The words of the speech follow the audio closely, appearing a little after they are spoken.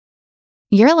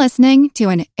You're listening to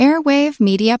an Airwave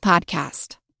Media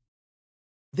Podcast.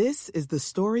 This is the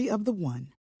story of the one.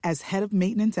 As head of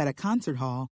maintenance at a concert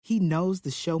hall, he knows the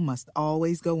show must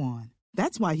always go on.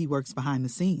 That's why he works behind the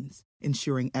scenes,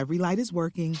 ensuring every light is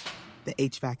working, the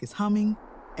HVAC is humming,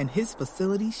 and his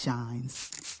facility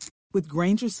shines. With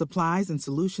Grainger's supplies and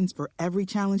solutions for every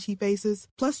challenge he faces,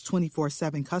 plus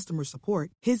 24/7 customer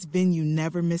support, his venue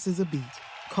never misses a beat.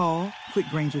 Call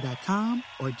quickgrainger.com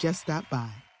or just stop by.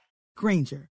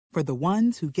 Grainger, for the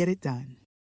ones who get it done.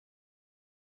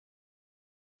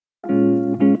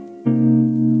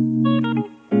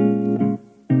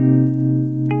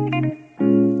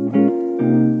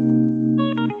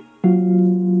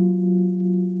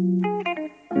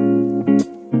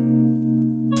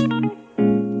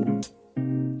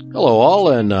 Hello all,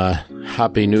 and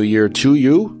Happy New Year to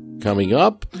you coming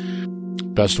up.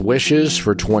 Best wishes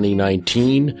for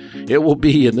 2019. It will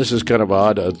be, and this is kind of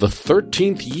odd, the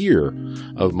 13th year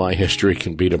of My History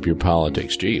Can Beat Up Your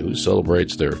Politics. Gee, who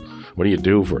celebrates their, what do you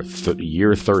do for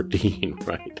year 13,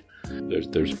 right?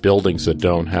 There's buildings that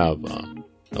don't have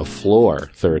a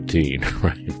floor 13,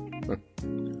 right?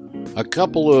 A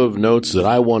couple of notes that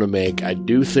I want to make. I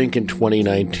do think in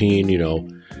 2019,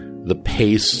 the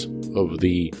pace of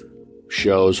the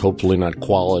shows, hopefully not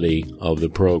quality of the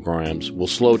programs, will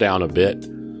slow down a bit.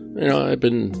 I've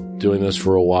been doing this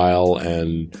for a while,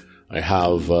 and I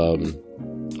have a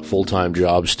full-time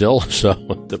job still, so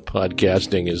the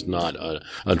podcasting is not,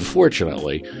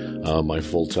 unfortunately, my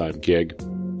full-time gig.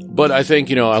 But I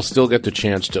think, I'll still get the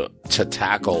chance to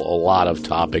tackle a lot of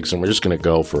topics, and we're just going to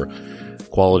go for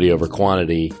quality over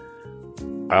quantity.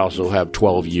 I also have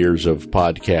 12 years of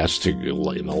podcasts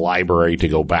in the library to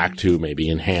go back to, maybe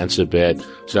enhance a bit.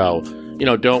 So,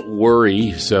 don't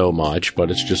worry so much,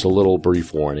 but it's just a little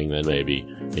brief warning that maybe,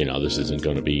 this isn't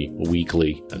going to be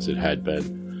weekly as it had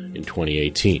been in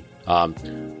 2018.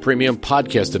 Premium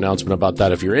podcast announcement about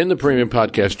that. If you're in the premium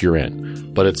podcast, you're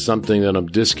in. But it's something that I'm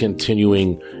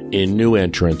discontinuing in new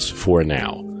entrants for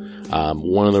now.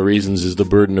 One of the reasons is the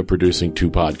burden of producing two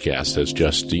podcasts has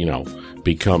just,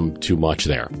 become too much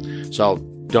there. So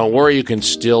don't worry, you can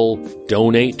still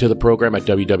donate to the program at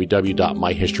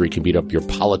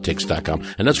www.myhistorycanbeatupyourpolitics.com.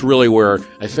 And that's really where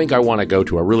I think I want to go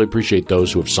to. I really appreciate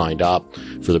those who have signed up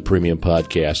for the premium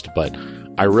podcast, but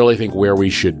I really think where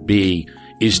we should be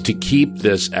is to keep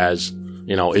this as,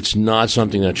 it's not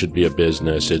something that should be a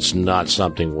business. It's not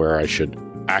something where I should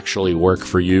actually work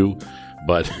for you,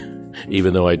 but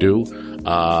even though I do,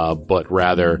 but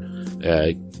rather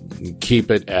keep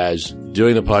it as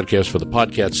doing the podcast for the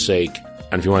podcast's sake.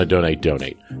 And if you want to donate,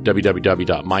 donate.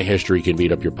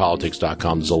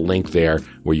 www.myhistorycanbeatupyourpolitics.com. There's a link there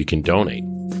where you can donate.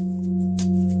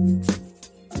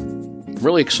 I'm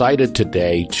really excited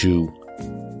today to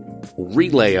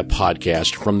relay a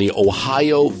podcast from the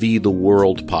Ohio v. the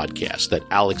World podcast that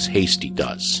Alex Hasty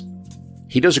does.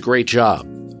 He does a great job.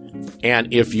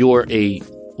 And if you're a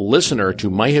listener to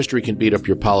My History Can Beat Up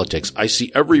Your Politics, I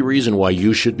see every reason why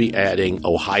you should be adding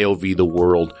Ohio v. the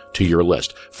World to your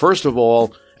list. First of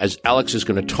all, as Alex is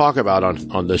going to talk about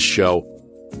on this show,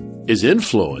 is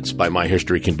influenced by My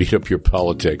History Can Beat Up Your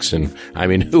Politics. And I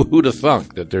mean, who'd have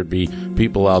thunk that there'd be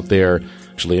people out there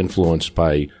actually influenced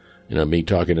by, me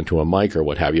talking into a mic or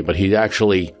what have you, but he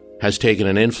actually has taken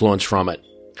an influence from it.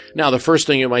 Now, the first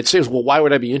thing you might say is, well, why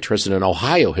would I be interested in an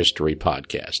Ohio history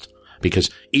podcast?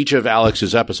 Because each of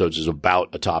Alex's episodes is about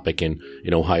a topic in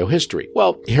Ohio history.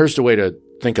 Well, here's the way to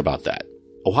think about that.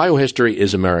 Ohio history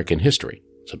is American history.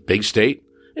 It's a big state.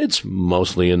 It's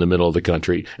mostly in the middle of the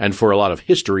country. And for a lot of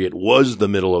history, it was the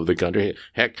middle of the country.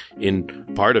 Heck, in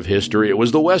part of history, it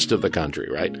was the west of the country,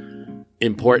 right?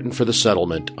 Important for the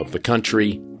settlement of the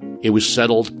country. It was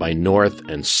settled by North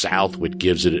and South, which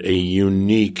gives it a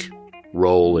unique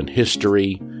role in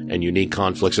history, and unique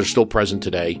conflicts are still present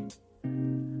today.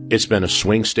 It's been a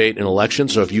swing state in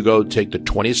elections, so if you go take the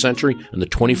 20th century and the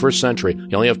 21st century,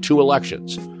 you only have two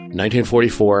elections,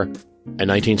 1944 and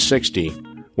 1960,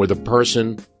 where the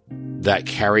person that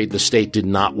carried the state did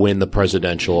not win the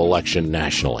presidential election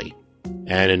nationally.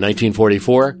 And in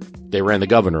 1944, they ran the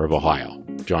governor of Ohio,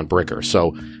 John Bricker.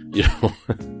 So,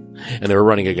 and they were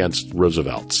running against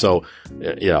Roosevelt. So,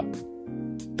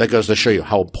 that goes to show you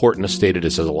how important a state it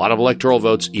is. There's a lot of electoral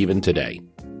votes even today.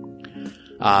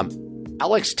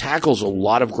 Alex tackles a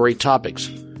lot of great topics.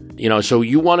 So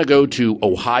you want to go to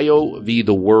Ohio v.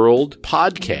 the World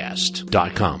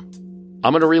podcast.com.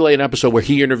 I'm going to relay an episode where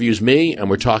he interviews me, and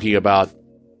we're talking about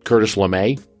Curtis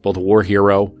LeMay, both a war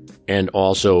hero and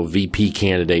also VP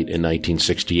candidate in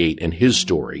 1968, and his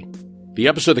story. The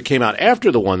episode that came out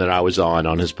after the one that I was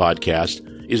on his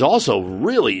podcast is also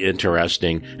really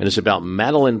interesting, and it's about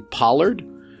Madeline Pollard,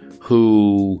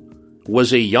 who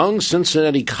was a young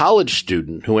Cincinnati college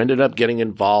student who ended up getting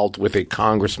involved with a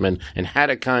congressman and had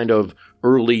a kind of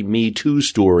early Me Too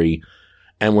story.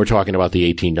 And we're talking about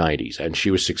the 1890s. And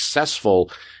she was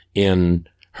successful in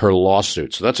her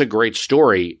lawsuit. So that's a great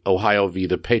story, Ohio v.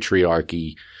 the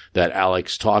Patriarchy, that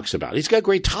Alex talks about. He's got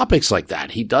great topics like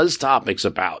that. He does topics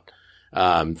about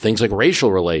things like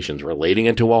racial relations, relating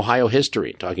it to Ohio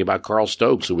history, talking about Carl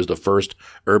Stokes, who was the first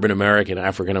urban American,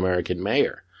 African-American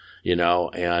mayor.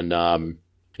 And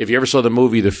if you ever saw the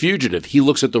movie The Fugitive, he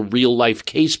looks at the real life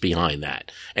case behind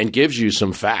that and gives you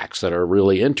some facts that are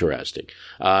really interesting.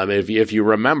 If you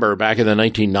remember back in the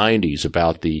 1990s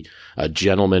about the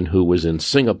gentleman who was in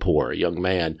Singapore, a young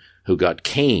man who got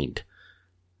caned,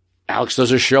 Alex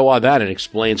does a show on that and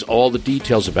explains all the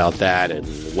details about that and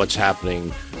what's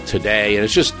happening today. And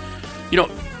it's just,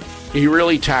 he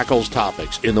really tackles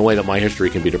topics in the way that My History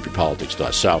Can Beat Up Your Politics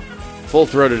does. So,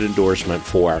 full-throated endorsement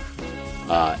for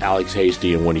Alex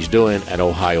Hasty and what he's doing at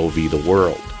Ohio v. the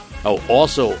World. Oh,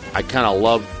 also, I kind of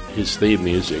love his theme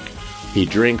music. He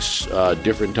drinks a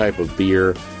different type of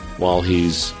beer while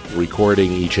he's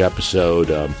recording each episode.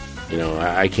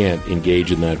 I can't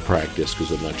engage in that practice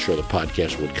because I'm not sure the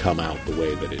podcast would come out the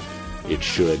way that it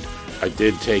should. I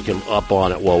did take him up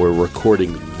on it while we're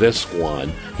recording this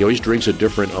one. He always drinks a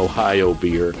different Ohio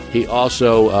beer. He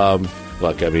also,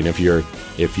 look, I mean, if you're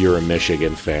a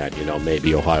Michigan fan,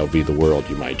 maybe Ohio v. the World,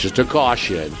 you might. Just a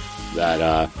caution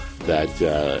that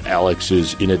Alex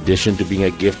is, in addition to being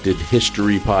a gifted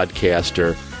history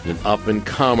podcaster, an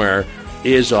up-and-comer,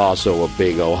 is also a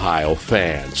big Ohio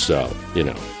fan. So,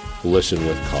 listen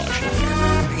with caution there.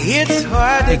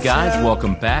 Hey guys,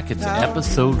 welcome back. It's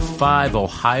episode 5,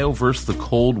 Ohio versus the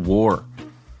Cold War.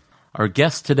 Our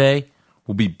guest today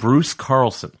will be Bruce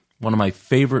Carlson, one of my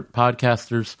favorite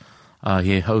podcasters.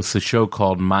 He hosts a show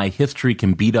called My History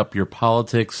Can Beat Up Your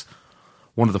Politics.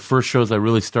 One of the first shows I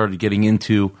really started getting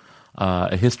into,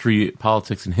 a history,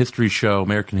 politics, and history show,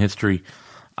 American history.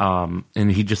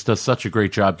 And he just does such a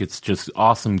great job, gets just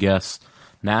awesome guests,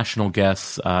 national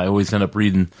guests. I always end up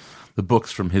reading the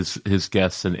books from his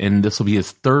guests, and this will be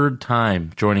his third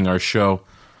time joining our show.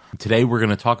 Today we're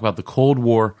going to talk about the Cold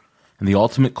War and the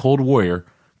ultimate Cold Warrior,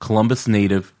 Columbus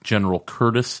native General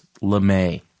Curtis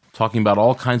LeMay. Talking about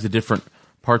all kinds of different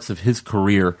parts of his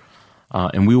career,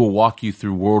 and we will walk you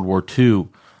through World War II,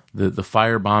 the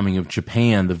firebombing of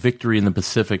Japan, the victory in the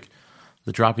Pacific,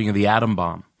 the dropping of the atom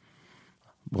bomb.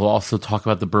 We'll also talk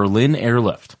about the Berlin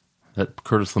airlift that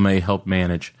Curtis LeMay helped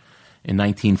manage in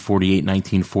 1948,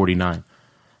 1949.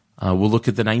 We'll look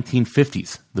at the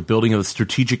 1950s, the building of the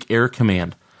Strategic Air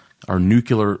Command, our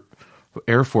nuclear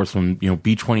air force when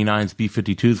B-29s,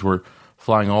 B-52s were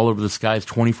flying all over the skies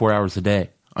 24 hours a day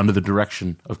under the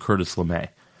direction of Curtis LeMay.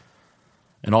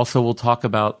 And also we'll talk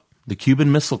about the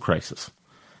Cuban Missile Crisis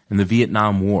and the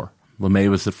Vietnam War. LeMay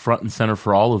was the front and center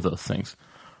for all of those things.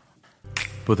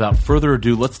 But without further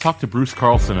ado, let's talk to Bruce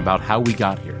Carlson about how we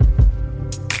got here.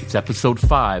 It's episode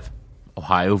 5,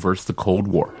 Ohio versus the Cold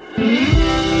War.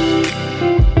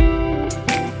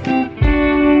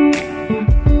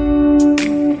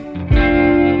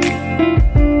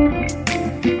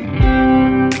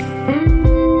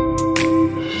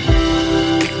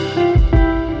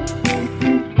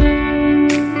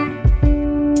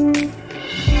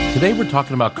 Today we're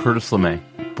talking about Curtis LeMay,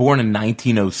 born in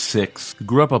 1906. He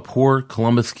grew up a poor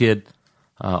Columbus kid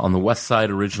on the west side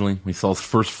originally. He saw his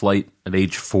first flight at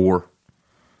age 4,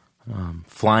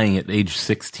 flying at age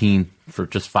 16 for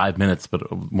just 5 minutes,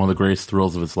 but one of the greatest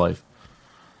thrills of his life.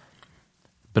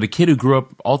 But a kid who grew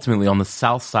up ultimately on the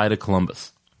south side of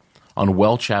Columbus, on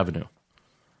Welch Avenue.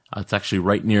 It's actually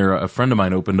right near, a friend of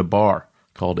mine opened a bar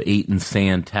called 8 and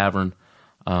Sand Tavern.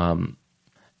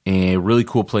 A really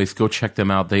cool place. Go check them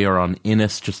out. They are on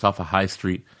Innis, just off of High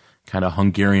Street, kind of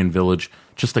Hungarian village,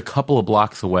 just a couple of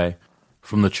blocks away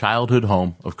from the childhood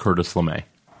home of Curtis LeMay.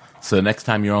 So next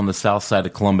time you're on the south side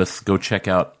of Columbus, go check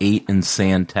out 8 and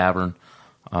Sand Tavern,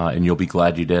 and you'll be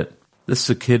glad you did. This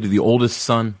is a kid, the oldest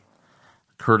son,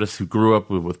 Curtis, who grew up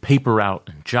with paper route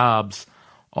and jobs,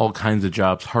 all kinds of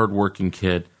jobs, hardworking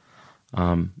kid,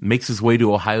 makes his way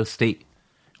to Ohio State.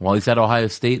 While he's at Ohio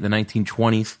State in the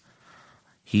 1920s,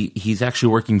 he's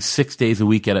actually working 6 days a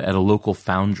week at a local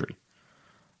foundry.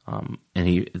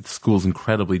 And school's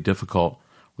incredibly difficult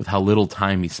with how little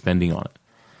time he's spending on it.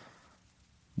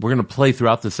 We're going to play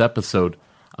throughout this episode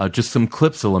just some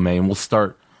clips of LeMay, and we'll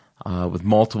start with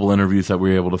multiple interviews that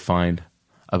we were able to find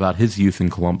about his youth in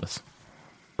Columbus.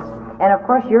 And, of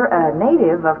course, you're a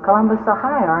native of Columbus,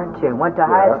 Ohio, aren't you? Went to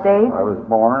Ohio State? I was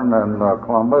born in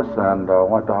Columbus and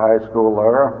went to high school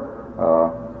there.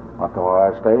 Went to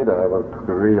Ohio State. I have a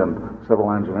degree in civil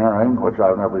engineering, which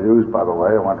I've never used, by the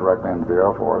way. I went directly into the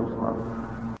Air Force.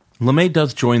 LeMay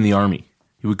does join the Army.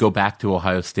 He would go back to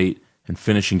Ohio State and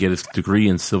finish and get his degree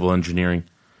in civil engineering.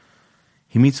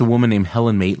 He meets a woman named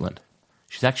Helen Maitland.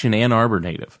 She's actually an Ann Arbor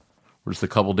native. We're just a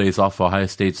couple days off Ohio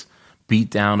State's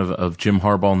beatdown of Jim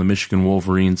Harbaugh and the Michigan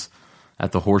Wolverines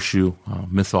at the Horseshoe.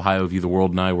 Miss Ohio v. the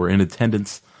World and I were in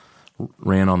attendance,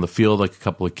 ran on the field like a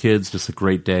couple of kids. Just a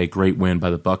great day, great win by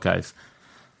the Buckeyes.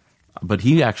 But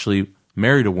he actually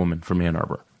married a woman from Ann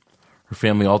Arbor. Her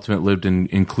family ultimately lived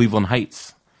in Cleveland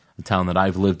Heights, a town that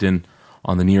I've lived in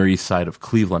on the Near East Side of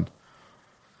Cleveland.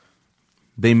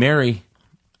 They marry,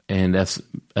 and as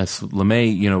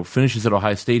LeMay, finishes at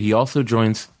Ohio State, he also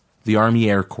joins the Army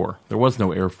Air Corps. There was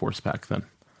no Air Force back then.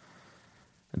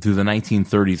 And through the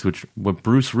 1930s, which what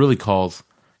Bruce really calls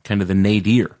kind of the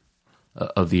nadir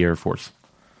of the Air Force.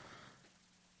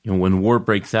 When war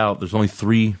breaks out, there's only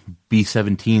 3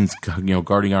 B-17s,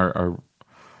 guarding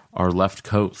our left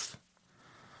coast.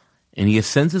 And he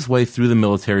ascends his way through the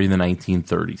military in the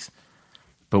 1930s.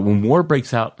 But when war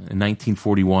breaks out in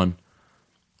 1941,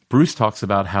 Bruce talks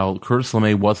about how Curtis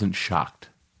LeMay wasn't shocked.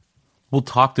 We'll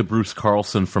talk to Bruce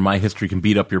Carlson from My History Can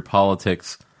Beat Up Your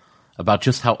Politics about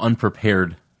just how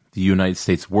unprepared the United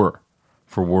States were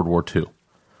for World War II.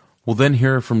 We'll then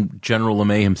hear from General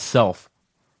LeMay himself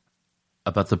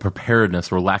about the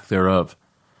preparedness or lack thereof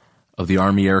of the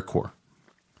Army Air Corps.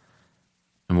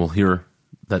 And we'll hear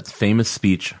that famous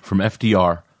speech from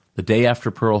FDR the day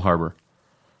after Pearl Harbor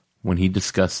when he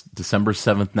discussed December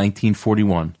 7th,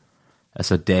 1941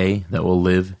 as a day that will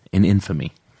live in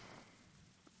infamy.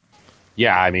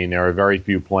 Yeah, I mean, there are very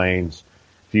few planes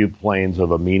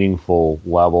of a meaningful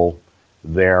level.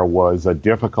 There was a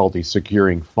difficulty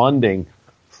securing funding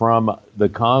from the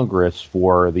Congress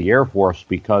for the Air Force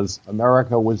because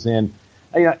America was in,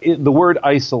 the word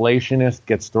isolationist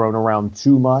gets thrown around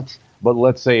too much, but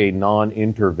let's say a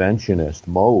non-interventionist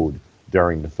mode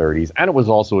during the 30s. And it was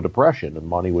also a depression, and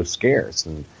money was scarce.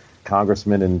 And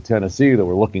congressmen in Tennessee that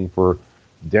were looking for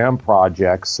dam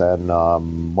projects and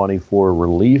money for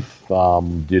relief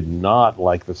did not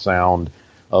like the sound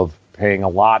of paying a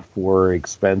lot for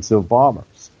expensive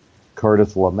bombers.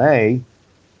 Curtis LeMay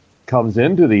comes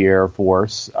into the Air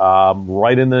Force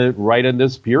right in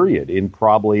this period, in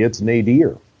probably its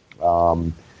nadir,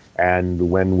 and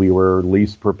when we were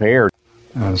least prepared.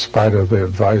 In spite of the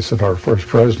advice that our first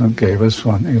president gave us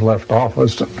when he left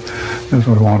office, is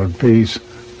we wanted peace,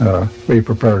 be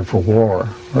prepared for war,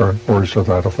 or words to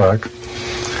that effect.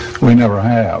 We never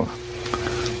have.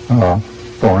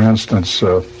 For instance,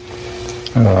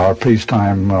 our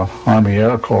peacetime Army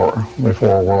Air Corps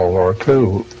before World War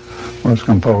II was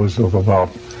composed of about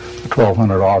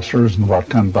 1,200 officers and about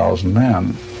 10,000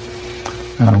 men.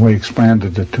 And we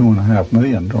expanded to 2.5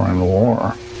 million during the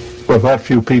war. With that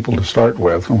few people to start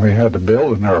with, when we had to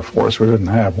build an Air Force, we didn't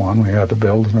have one. We had to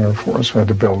build an Air Force. We had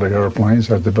to build the airplanes,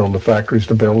 had to build the factories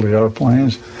to build the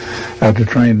airplanes, had to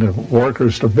train the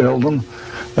workers to build them,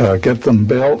 get them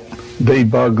built,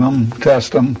 debug them,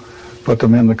 test them, put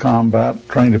them into combat,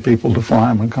 train the people to fly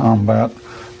them in combat,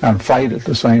 and fight at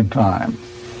the same time.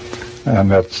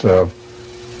 And that's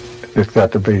it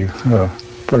got to be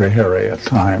pretty hairy at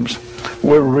times. We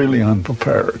were really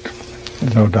unprepared,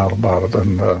 no doubt about it.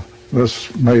 And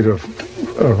this made an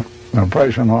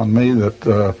impression on me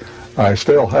that I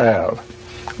still have,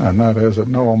 and that is that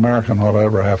no American ought to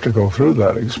ever have to go through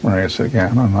that experience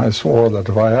again. And I swore that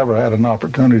if I ever had an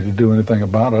opportunity to do anything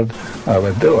about it, I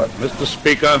would do it. Mr.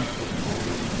 Speaker,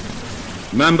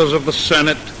 members of the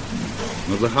Senate,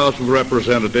 of the House of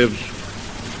Representatives,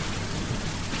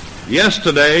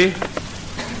 yesterday,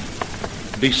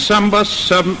 December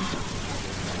 7th,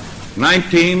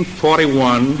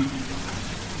 1941,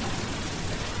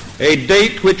 a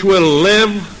date which will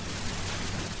live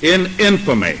in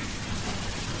infamy.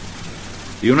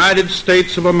 The United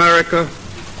States of America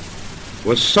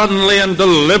was suddenly and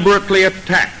deliberately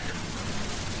attacked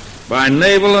by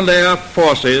naval and air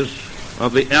forces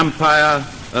of the Empire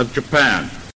of Japan.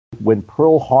 When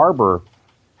Pearl Harbor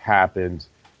happened,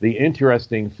 the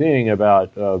interesting thing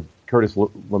about Curtis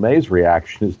LeMay's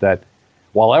reaction is that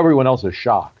while everyone else is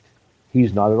shocked,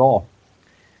 he's not at all.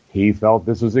 He felt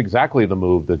this was exactly the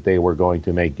move that they were going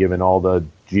to make, given all the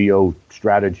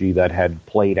geo-strategy that had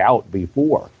played out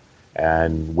before,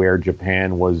 and where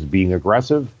Japan was being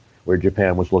aggressive, where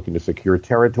Japan was looking to secure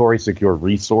territory, secure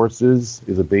resources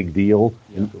is a big deal.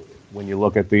 Yeah. When you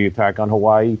look at the attack on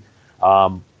Hawaii,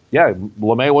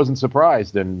 LeMay wasn't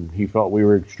surprised, and he felt we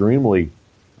were extremely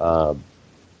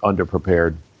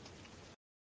underprepared.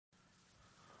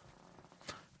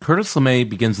 Curtis LeMay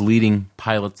begins leading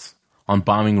pilots on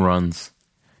bombing runs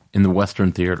in the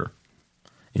Western Theater.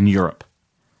 in Europe.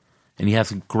 And he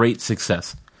has great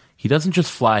success. He doesn't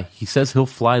just fly, he says he'll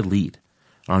fly lead.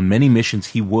 On many missions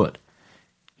he would.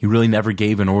 He really never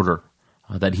gave an order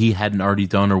that he hadn't already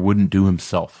done or wouldn't do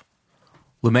himself.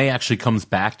 LeMay actually comes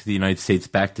back to the United States,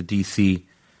 back to D.C.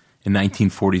 in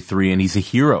 1943, and he's a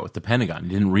hero at the Pentagon. He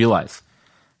didn't realize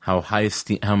how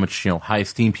much high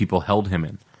esteem people held him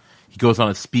in. He goes on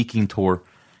a speaking tour.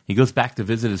 He goes back to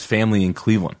visit his family in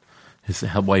Cleveland, his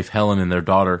wife Helen and their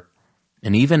daughter.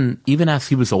 And even as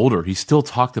he was older, he still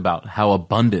talked about how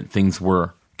abundant things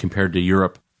were compared to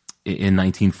Europe in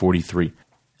 1943,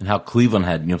 and how Cleveland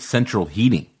had central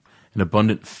heating and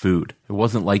abundant food. It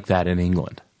wasn't like that in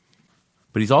England.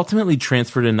 But he's ultimately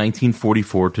transferred in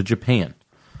 1944 to Japan.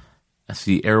 As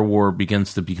the air war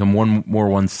begins to become more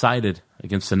one-sided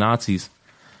against the Nazis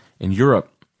in Europe,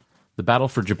 the battle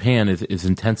for Japan is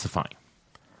intensifying.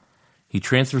 He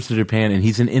transfers to Japan, and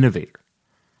he's an innovator,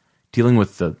 dealing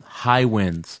with the high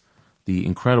winds, the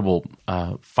incredible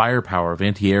firepower of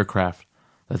anti-aircraft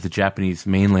that the Japanese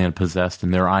mainland possessed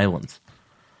in their islands.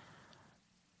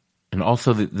 And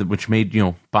also, which made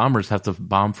bombers have to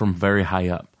bomb from very high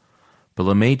up. But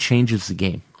LeMay changes the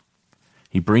game.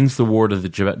 He brings the war to the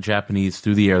Japanese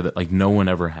through the air that like no one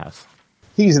ever has.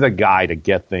 He's the guy to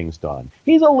get things done.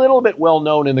 He's a little bit well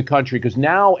known in the country because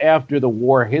now after the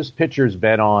war, his picture's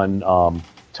been on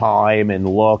Time and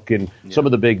Look and some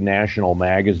of the big national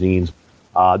magazines.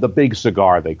 The Big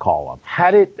Cigar, they call him.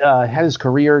 Had his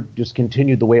career just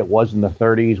continued the way it was in the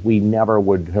 30s, we never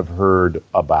would have heard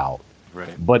about.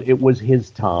 Right. But it was his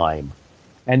time.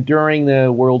 And during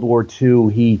the World War II,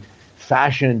 he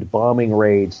fashioned bombing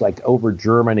raids like over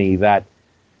Germany that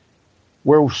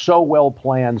were so well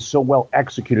planned, so well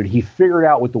executed. He figured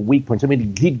out what the weak points. I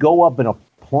mean, he'd go up in a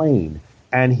plane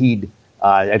and he'd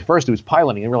at first he was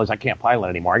piloting and realized I can't pilot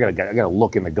anymore. I gotta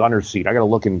look in the gunner's seat. I gotta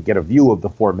look and get a view of the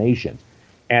formation.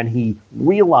 And he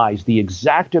realized the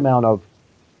exact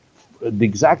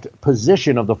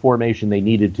position of the formation they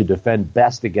needed to defend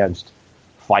best against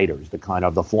fighters, the kind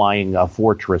of the flying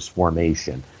fortress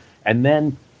formation. And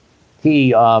then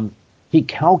he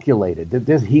calculated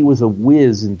that he was a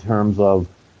whiz in terms of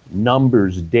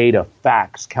numbers, data,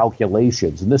 facts,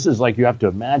 calculations. And this is like, you have to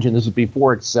imagine, this is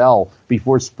before Excel,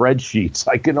 before spreadsheets.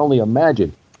 I can only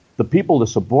imagine. The people, the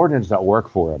subordinates that work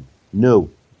for him knew,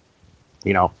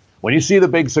 when you see the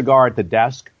Big Cigar at the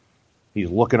desk, he's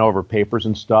looking over papers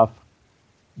and stuff.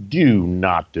 Do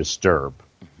not disturb.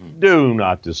 Do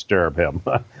not disturb him.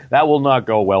 That will not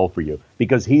go well for you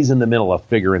because he's in the middle of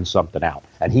figuring something out.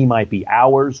 And he might be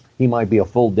hours, he might be a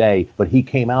full day, but he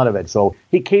came out of it. So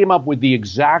he came up with the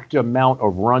exact amount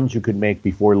of runs you could make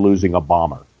before losing a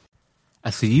bomber.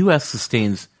 As the U.S.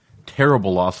 sustains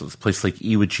terrible losses, places like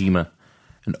Iwo Jima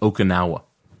and Okinawa,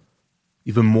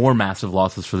 even more massive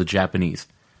losses for the Japanese,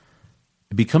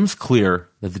 it becomes clear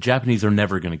that the Japanese are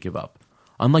never going to give up.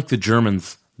 Unlike the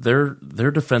Germans, their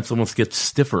defense almost gets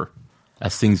stiffer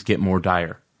as things get more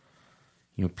dire.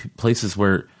 Places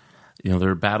where, there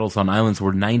are battles on islands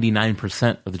where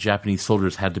 99% of the Japanese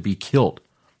soldiers had to be killed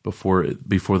before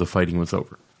the fighting was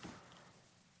over.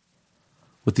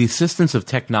 With the assistance of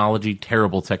technology,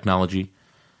 terrible technology,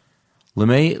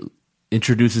 LeMay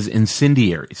introduces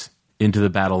incendiaries into the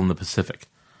battle in the Pacific.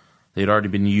 They had already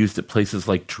been used at places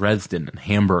like Dresden and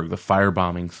Hamburg, the fire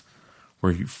bombings,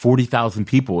 where 40,000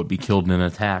 people would be killed in an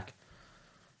attack.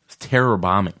 It's terror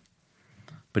bombing.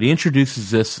 But he introduces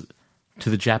this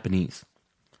to the Japanese.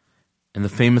 And the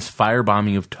famous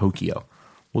firebombing of Tokyo.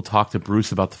 We'll talk to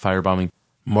Bruce about the firebombing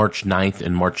March 9th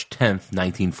and March 10th,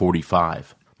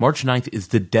 1945. March 9th is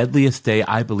the deadliest day,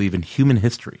 I believe, in human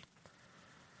history.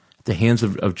 At the hands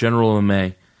of General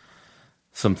LeMay,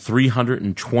 some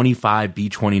 325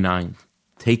 B-29s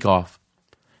take off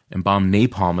and bomb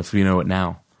napalm, as we know it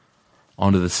now,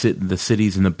 onto the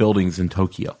cities and the buildings in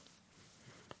Tokyo.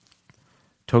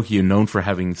 Tokyo, known for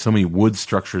having so many wood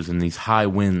structures and these high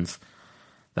winds,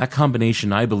 that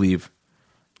combination, I believe,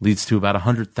 leads to about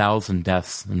 100,000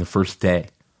 deaths in the first day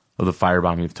of the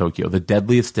firebombing of Tokyo, the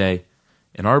deadliest day,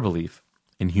 in our belief,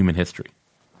 in human history.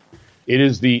 It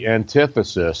is the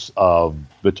antithesis of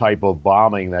the type of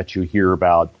bombing that you hear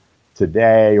about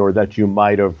today or that you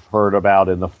might have heard about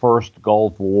in the first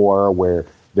Gulf War, where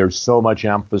there's so much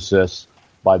emphasis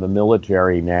by the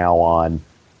military now on,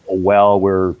 well,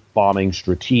 we're bombing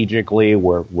strategically,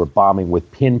 we're bombing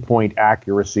with pinpoint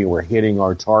accuracy, we're hitting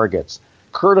our targets.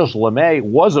 Curtis LeMay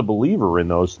was a believer in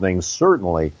those things,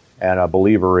 certainly, and a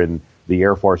believer in the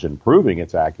Air Force improving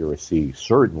its accuracy,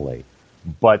 certainly.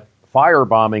 But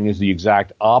firebombing is the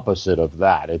exact opposite of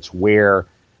that. It's where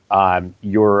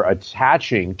you're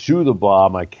attaching to the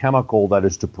bomb a chemical that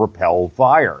is to propel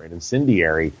fire, an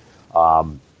incendiary,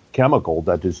 chemical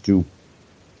that is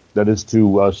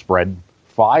to spread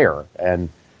fire, and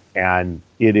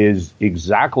it is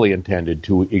exactly intended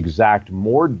to exact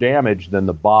more damage than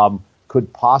the bomb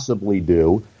could possibly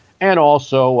do, and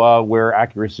also where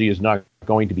accuracy is not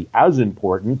going to be as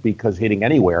important, because hitting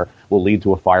anywhere will lead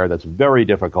to a fire that's very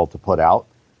difficult to put out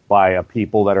by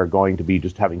people that are going to be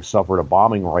just having suffered a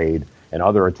bombing raid and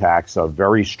other attacks,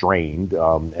 very strained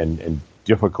and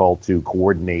difficult to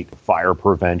coordinate fire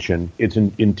prevention. It's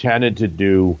intended to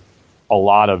do a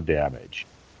lot of damage.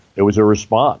 It was a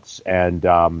response, and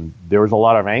there was a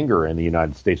lot of anger in the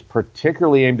United States,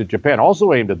 particularly aimed at Japan,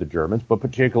 also aimed at the Germans, but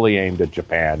particularly aimed at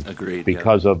Japan. Agreed,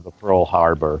 because of the Pearl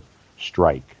Harbor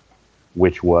strike,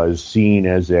 which was seen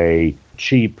as a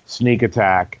cheap sneak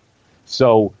attack.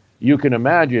 So you can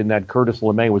imagine that Curtis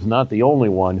LeMay was not the only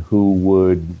one who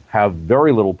would have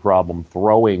very little problem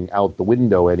throwing out the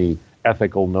window any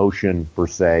ethical notion, per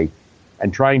se,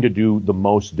 and trying to do the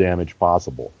most damage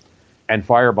possible. And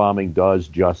firebombing does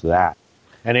just that.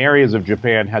 And areas of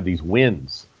Japan had these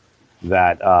winds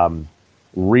that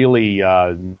really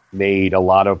made a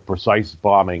lot of precise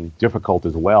bombing difficult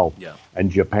as well. Yeah.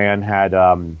 And Japan had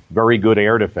very good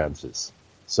air defenses.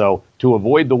 So to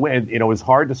avoid the wind, it was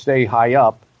hard to stay high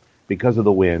up because of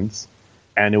the winds,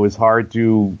 and it was hard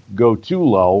to go too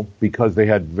low because they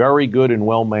had very good and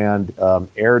well-manned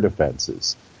air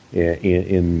defenses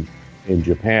in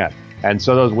Japan. And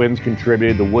so those winds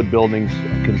contributed, the wood buildings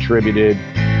contributed.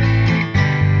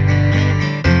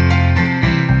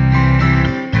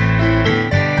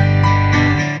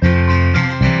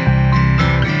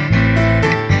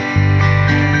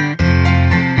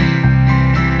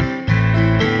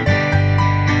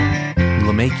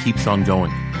 LeMay keeps on going.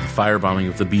 The firebombing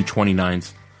of the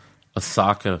B-29s,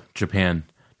 Osaka, Japan,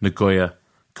 Nagoya,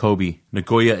 Kobe,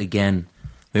 Nagoya again.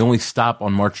 They only stop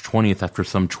on March 20th after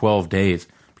some 12 days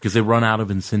because they run out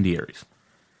of incendiaries.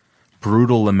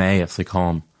 Brutal LeMay, as they call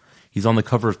him. He's on the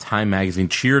cover of Time magazine,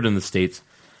 cheered in the States.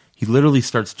 He literally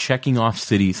starts checking off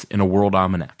cities in a world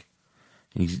almanac.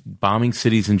 And he's bombing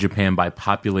cities in Japan by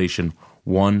population,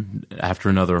 one after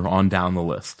another, on down the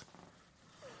list.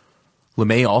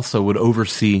 LeMay also would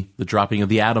oversee the dropping of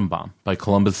the atom bomb by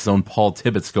Columbus' own Paul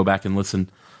Tibbets. Go back and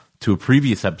listen to a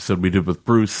previous episode we did with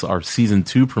Bruce, our Season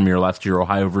 2 premiere last year,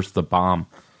 Ohio versus the Bomb,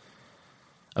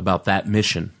 about that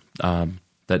mission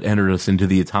that entered us into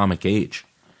the atomic age.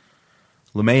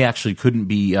 LeMay actually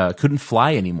couldn't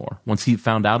fly anymore. Once he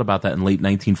found out about that in late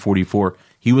 1944,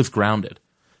 he was grounded.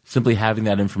 Simply having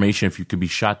that information, if you could be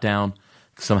shot down,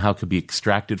 somehow could be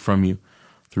extracted from you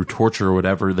through torture or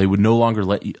whatever, they would no longer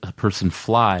let a person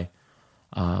fly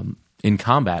in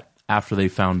combat after they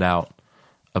found out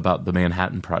about the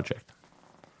Manhattan Project.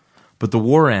 But the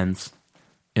war ends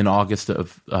in August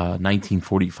of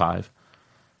 1945,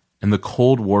 and the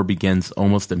Cold War begins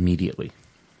almost immediately.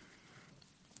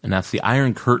 And as the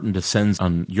Iron Curtain descends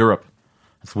on Europe,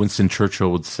 as Winston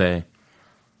Churchill would say,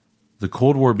 the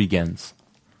Cold War begins.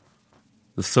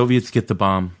 The Soviets get the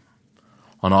bomb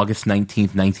on August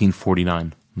 19th,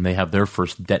 1949, when they have their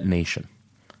first detonation.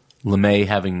 LeMay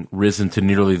having risen to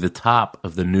nearly the top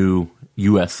of the new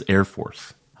U.S. Air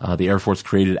Force. The Air Force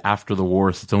created after the war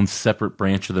is its own separate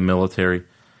branch of the military,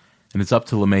 and it's up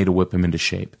to LeMay to whip him into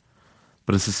shape.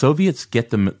 But as the Soviets get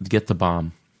the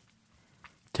bomb,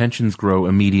 tensions grow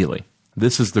immediately.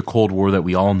 This is the Cold War that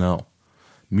we all know.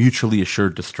 Mutually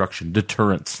assured destruction,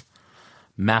 deterrence,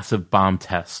 massive bomb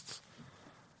tests.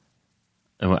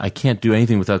 And I can't do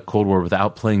anything with that Cold War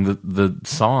without playing the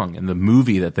song and the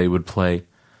movie that they would play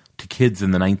to kids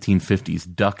in the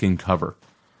 1950s, Duck and Cover,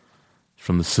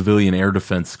 from the Civilian Air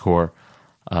Defense Corps.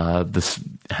 This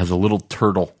has a little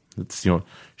turtle that's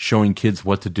showing kids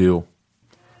what to do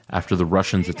after the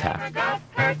Russians attack.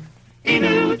 He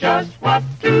knew just what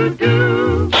to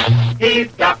do. He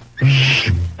ducked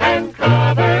and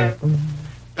covered,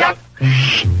 ducked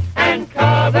and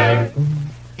covered.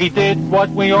 He did what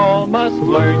we all must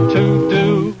learn to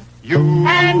do. You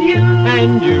and you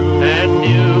and you and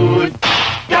you,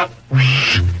 duck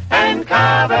and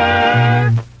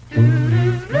cover.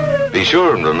 Be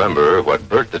sure and remember what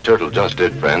Bert the Turtle just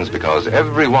did, friends, because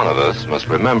every one of us must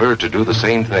remember to do the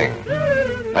same thing.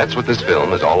 That's what this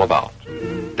film is all about.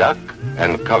 Duck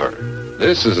and cover.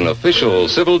 This is an official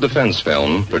civil defense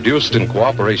film produced in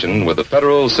cooperation with the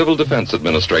Federal Civil Defense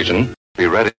Administration. Be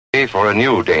ready for a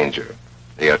new danger,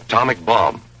 the atomic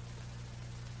bomb.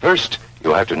 First,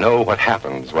 you have to know what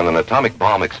happens when an atomic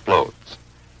bomb explodes.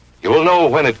 You will know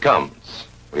when it comes.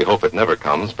 We hope it never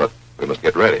comes, but we must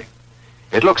get ready.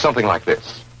 It looks something like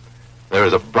this. There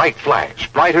is a bright flash,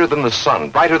 brighter than the sun,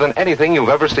 brighter than anything you've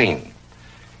ever seen.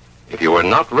 If you were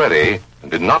not ready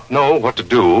and did not know what to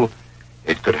do,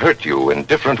 It could hurt you in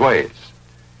different ways.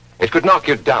 It could knock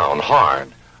you down hard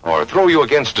or throw you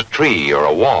against a tree or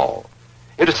a wall.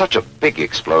 It is such a big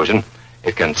explosion,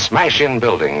 it can smash in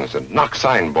buildings and knock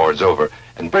signboards over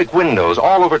and break windows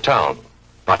all over town.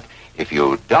 But if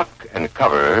you duck and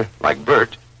cover like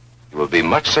Bert, you will be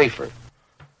much safer.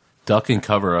 Duck and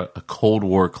cover, a Cold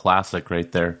War classic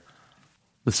right there.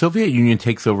 The Soviet Union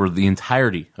takes over the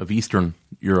entirety of Eastern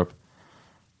Europe,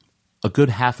 a good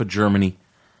half of Germany,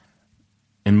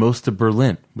 and most of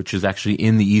Berlin, which is actually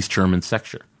in the East German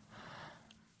sector.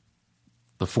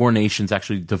 The four nations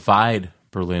actually divide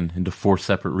Berlin into four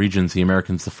separate regions: the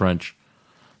Americans, the French,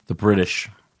 the British,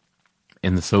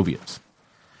 and the Soviets.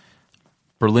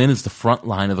 Berlin is the front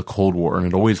line of the Cold War, and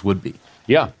it always would be.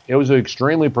 Yeah, it was an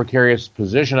extremely precarious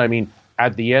position. I mean,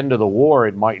 at the end of the war,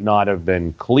 it might not have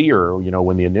been clear,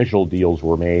 when the initial deals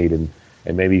were made, and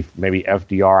maybe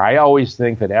FDR. I always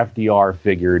think that FDR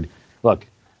figured, look,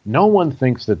 no one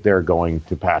thinks that they're going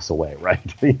to pass away,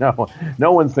 right?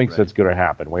 No one thinks that's going to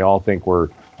happen. We all think we're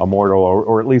immortal,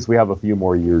 or at least we have a few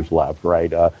more years left,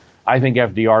 right? I think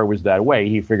FDR was that way.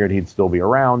 He figured he'd still be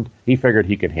around. He figured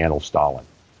he could handle Stalin.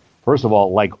 First of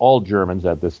all, like all Germans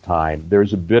at this time,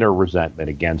 there's a bitter resentment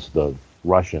against the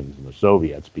Russians and the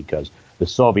Soviets because the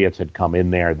Soviets had come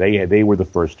in there. They were the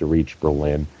first to reach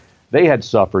Berlin. They had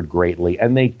suffered greatly,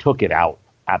 and they took it out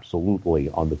absolutely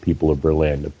on the people of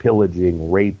Berlin. The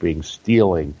pillaging, raping,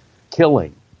 stealing,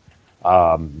 killing.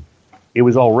 It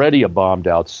was already a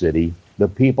bombed-out city. The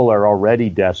people are already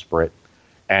desperate.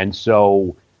 And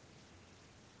so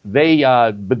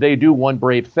but they do one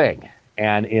brave thing.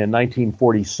 And in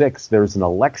 1946, there's an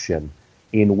election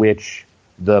in which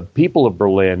the people of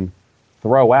Berlin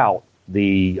throw out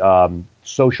the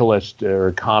socialist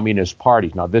or communist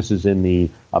parties. Now, this is in the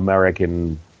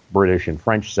American, British, and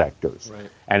French sectors. Right.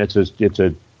 And it's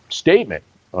a statement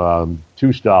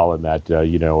to Stalin that,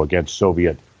 against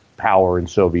Soviet power and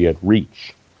Soviet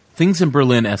reach. Things in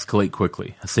Berlin escalate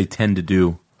quickly, as they tend to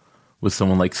do with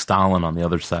someone like Stalin on the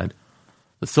other side.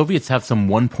 The Soviets have some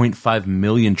 1.5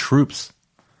 million troops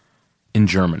in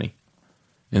Germany,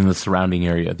 in the surrounding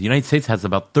area. The United States has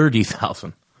about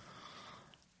 30,000.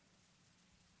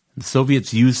 The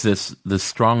Soviets use this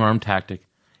strong arm tactic,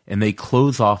 and they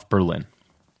close off Berlin.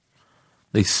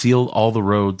 They seal all the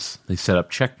roads. They set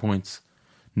up checkpoints.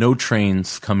 No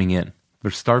trains coming in. They're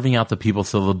starving out the people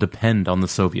so they'll depend on the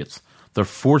Soviets. They're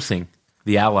forcing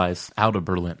the Allies out of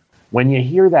Berlin. When you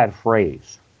hear that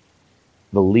phrase,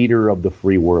 the leader of the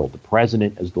free world, the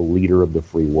president is the leader of the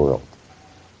free world,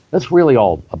 that's really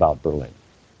all about Berlin.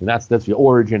 And that's the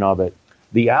origin of it.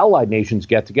 The Allied nations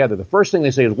get together. The first thing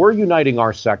they say is, we're uniting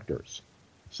our sectors.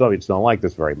 Soviets don't like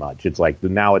this very much.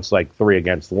 Now it's like 3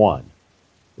 against 1.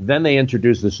 Then they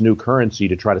introduce this new currency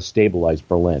to try to stabilize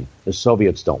Berlin. The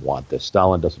Soviets don't want this.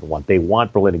 Stalin doesn't want. They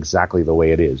want Berlin exactly the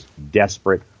way it is.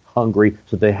 Desperate, hungry,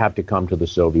 so they have to come to the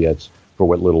Soviets for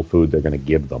what little food they're going to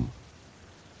give them.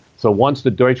 So once the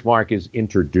Deutschmark is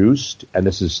introduced, and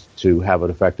this is to have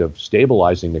an effect of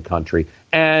stabilizing the country,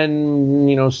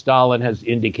 and, Stalin has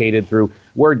indicated through,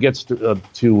 word gets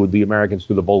to the Americans,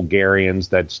 through the Bulgarians,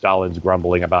 that Stalin's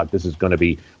grumbling about this is going to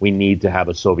be, we need to have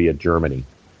a Soviet Germany.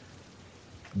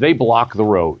 They block the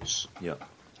roads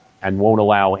and won't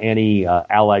allow any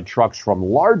Allied trucks from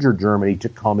larger Germany to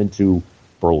come into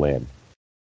Berlin.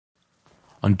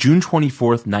 On June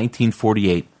 24th,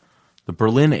 1948, the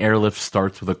Berlin airlift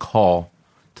starts with a call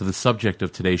to the subject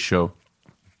of today's show,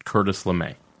 Curtis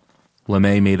LeMay.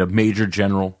 LeMay made a major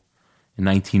general in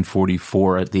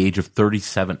 1944 at the age of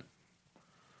 37.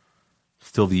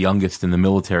 Still the youngest in the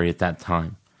military at that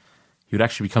time. He would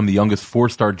actually become the youngest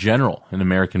 4-star general in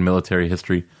American military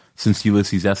history since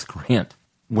Ulysses S. Grant,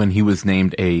 when he was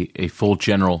named a full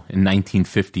general in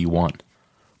 1951.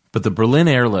 But the Berlin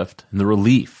airlift and the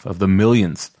relief of the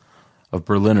millions of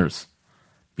Berliners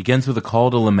begins with a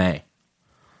call to LeMay,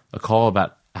 a call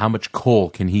about how much coal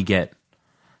can he get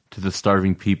to the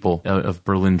starving people of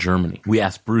Berlin, Germany. We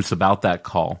asked Bruce about that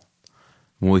call,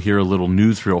 and we'll hear a little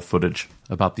newsreel footage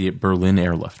about the Berlin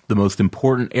airlift, the most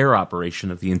important air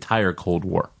operation of the entire Cold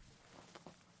War.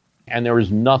 And there is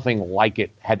nothing like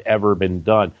it had ever been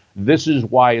done. This is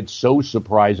why it's so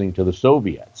surprising to the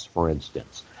Soviets, for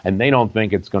instance. And they don't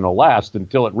think it's going to last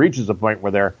until it reaches a point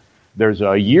where there's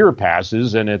a year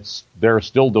passes and they're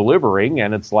still delivering,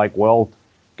 and it's like, well,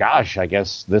 gosh, I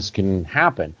guess this can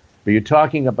happen. But you're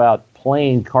talking about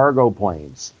cargo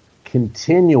planes,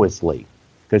 continuously,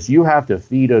 because you have to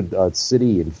feed a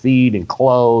city and feed and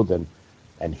clothe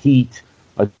and heat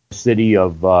a city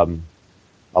of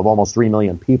almost 3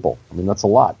 million people. I mean, that's a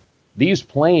lot. These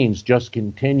planes just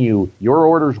continue. Your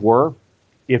orders were,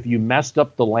 if you messed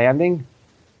up the landing,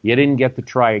 You didn't get to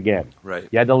try again. Right.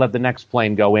 You had to let the next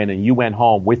plane go in, and you went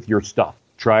home with your stuff.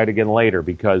 Try it again later,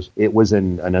 because it was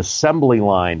an assembly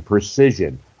line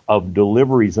precision of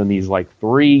deliveries on these like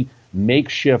 3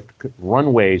 makeshift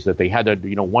runways that they had to,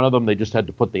 one of them they just had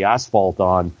to put the asphalt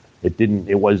on.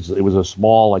 It was a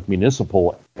small like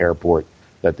municipal airport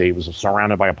that was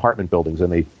surrounded by apartment buildings,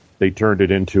 and they turned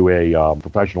it into a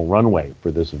professional runway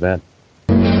for this event.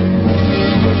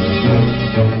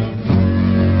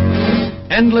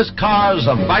 Endless cars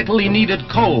of vitally needed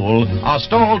coal are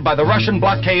stalled by the Russian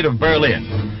blockade of Berlin.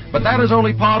 But that is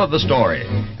only part of the story.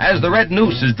 As the red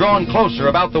noose is drawn closer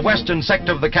about the western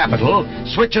sector of the capital,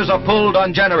 switches are pulled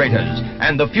on generators,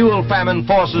 and the fuel famine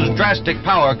forces drastic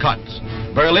power cuts.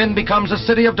 Berlin becomes a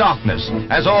city of darkness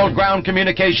as all ground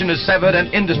communication is severed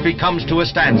and industry comes to a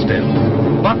standstill.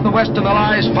 But the Western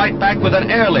Allies fight back with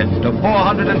an airlift of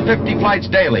 450 flights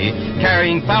daily,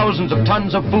 carrying thousands of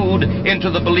tons of food into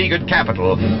the beleaguered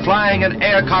capital, flying an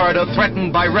air corridor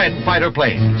threatened by red fighter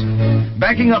planes.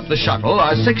 Backing up the shuttle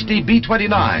are 60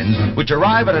 B-29s, which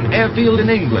arrive at an airfield in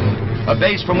England, a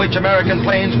base from which American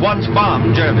planes once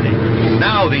bombed Germany.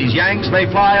 Now these Yanks may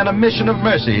fly on a mission of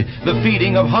mercy, the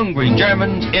feeding of hungry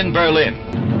Germans in Berlin.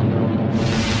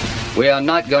 We are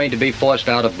not going to be forced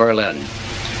out of Berlin.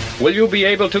 Will you be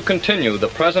able to continue the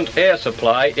present air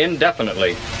supply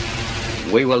indefinitely?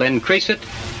 We will increase it,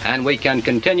 and we can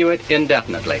continue it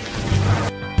indefinitely.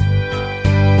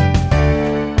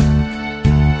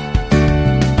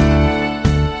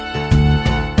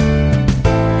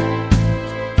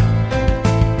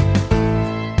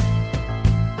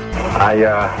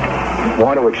 I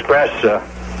want to express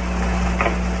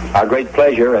our great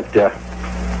pleasure at the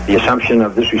assumption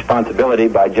of this responsibility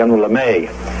by General LeMay.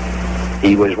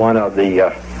 He was one of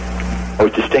the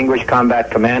most distinguished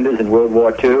combat commanders in World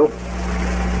War II.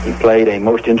 He played a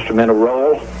most instrumental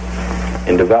role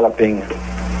in developing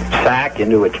SAC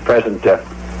into its present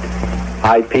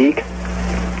high peak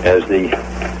as the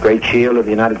great shield of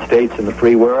the United States and the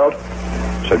free world.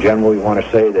 So, General, we want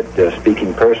to say that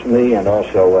speaking personally and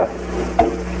also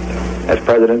as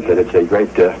President, that it's a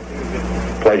great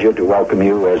pleasure to welcome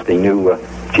you as the new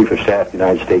Chief of Staff of the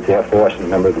United States Air Force and a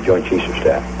member of the Joint Chiefs of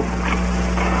Staff.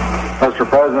 Mr.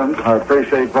 President, I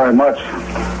appreciate very much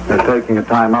you taking the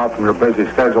time out from your busy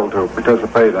schedule to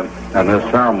participate in this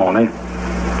ceremony.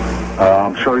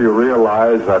 I'm sure you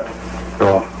realize that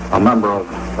a member of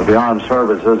the armed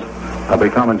services,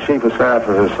 becoming Chief of Staff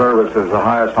of his service is the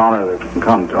highest honor that can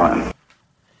come to him.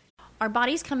 Our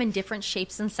bodies come in different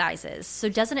shapes and sizes, so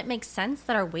doesn't it make sense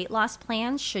that our weight loss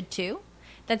plans should too?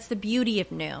 That's the beauty of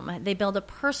Noom. They build a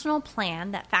personal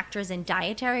plan that factors in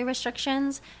dietary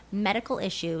restrictions, medical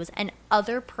issues, and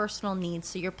other personal needs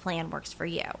so your plan works for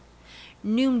you.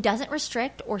 Noom doesn't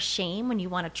restrict or shame when you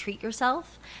want to treat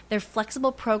yourself. Their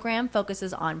flexible program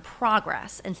focuses on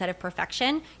progress instead of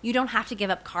perfection. You don't have to give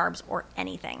up carbs or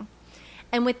anything.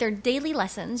 And with their daily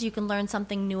lessons, you can learn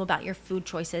something new about your food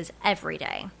choices every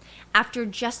day. After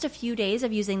just a few days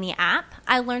of using the app,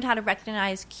 I learned how to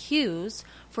recognize cues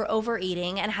for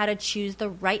overeating and how to choose the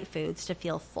right foods to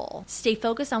feel full. Stay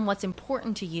focused on what's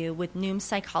important to you with Noom's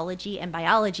psychology and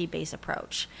biology-based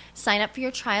approach. Sign up for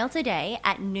your trial today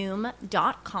at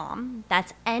Noom.com.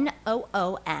 That's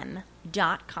Noom.com.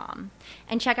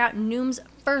 And check out Noom's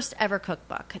first ever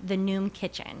cookbook, The Noom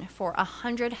Kitchen, for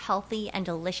 100 healthy and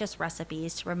delicious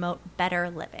recipes to promote better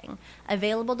living.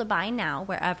 Available to buy now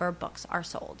wherever books are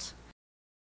sold.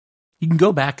 You can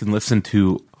go back and listen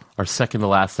to our second to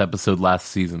last episode last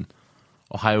season,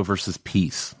 Ohio versus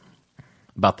Peace,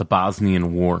 about the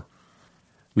Bosnian War.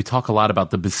 We talk a lot about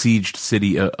the besieged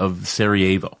city of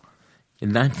Sarajevo.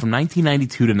 From 1992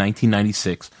 to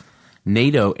 1996,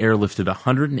 NATO airlifted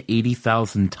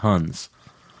 180,000 tons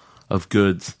of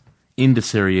goods into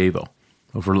Sarajevo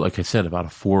over, like I said, about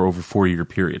over 4-year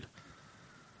period.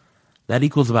 That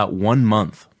equals about 1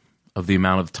 month of the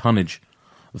amount of tonnage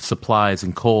of supplies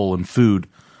and coal and food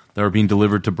that are being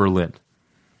delivered to Berlin.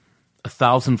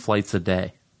 1,000 flights a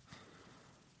day.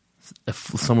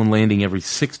 Someone landing every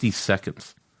 60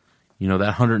 seconds. You know, that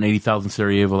 180,000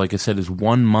 Sarajevo, like I said, is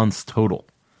 1 month's total.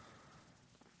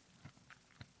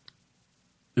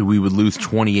 We would lose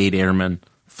 28 airmen,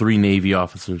 3 Navy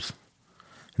officers,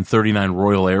 and 39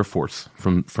 Royal Air Force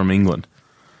from England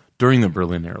during the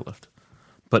Berlin airlift.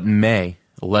 But in May,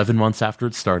 11 months after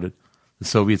it started, the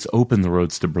Soviets opened the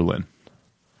roads to Berlin,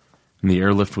 and the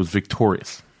airlift was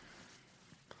victorious.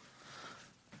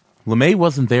 LeMay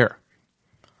wasn't there.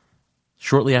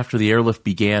 Shortly after the airlift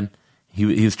began, he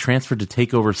was transferred to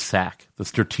take over SAC, the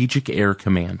Strategic Air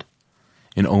Command,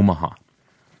 in Omaha.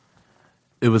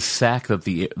 It was SAC that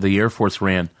the Air Force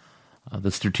ran, the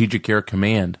Strategic Air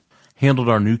Command, handled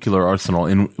our nuclear arsenal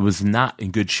and was not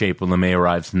in good shape when LeMay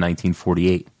arrives in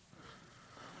 1948.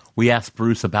 We asked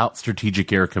Bruce about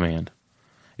Strategic Air Command,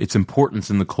 its importance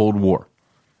in the Cold War,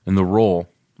 and the role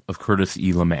of Curtis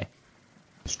E. LeMay.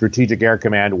 Strategic Air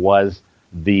Command was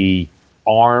the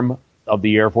arm of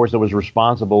the Air Force that was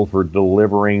responsible for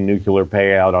delivering nuclear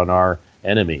payout on our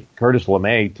enemy. Curtis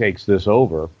LeMay takes this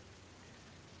over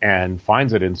and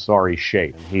finds it in sorry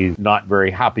shape. He's not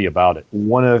very happy about it.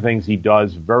 One of the things he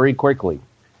does very quickly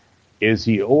is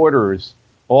he orders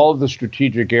all of the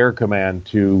Strategic Air Command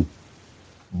to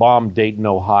bomb Dayton,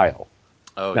 Ohio.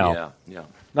 Oh, now, yeah.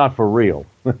 Not for real,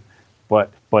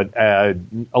 but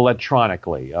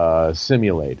electronically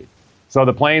simulated. So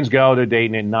the planes go to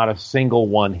Dayton and not a single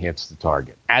one hits the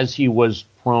target. As he was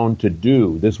prone to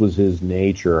do, this was his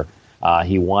nature.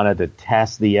 He wanted to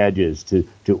test the edges, to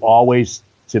always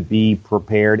to be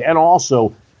prepared, and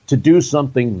also to do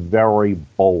something very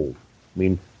bold. I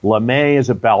mean, LeMay is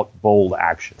about bold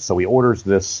action. So he orders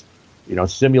this,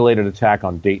 simulated attack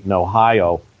on Dayton,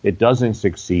 Ohio. It doesn't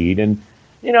succeed. And,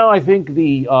 I think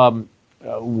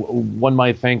one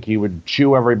might think he would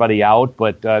chew everybody out,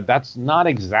 but that's not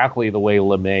exactly the way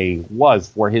LeMay was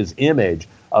for his image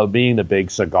of being the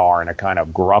big cigar and a kind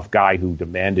of gruff guy who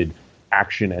demanded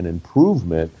action and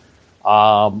improvement.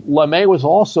 LeMay was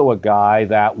also a guy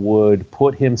that would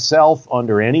put himself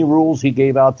under any rules he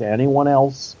gave out to anyone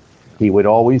else. He would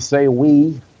always say,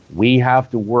 we have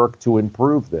to work to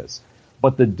improve this.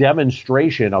 But the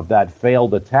demonstration of that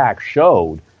failed attack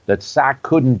showed that SAC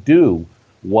couldn't do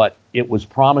what it was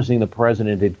promising the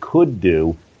president it could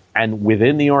do. And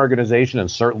within the organization, and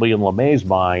certainly in LeMay's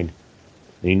mind,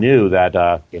 he knew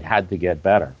that it had to get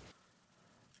better.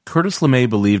 Curtis LeMay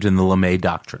believed in the LeMay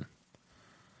Doctrine.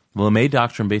 The LeMay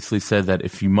Doctrine basically said that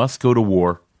if you must go to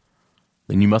war,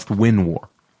 then you must win war.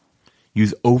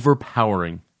 Use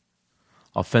overpowering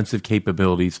offensive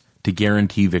capabilities to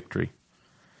guarantee victory.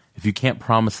 If you can't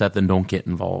promise that, then don't get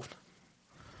involved.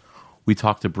 We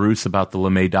talked to Bruce about the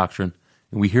LeMay Doctrine,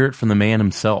 and we hear it from the man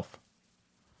himself.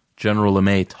 General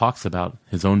LeMay talks about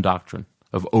his own doctrine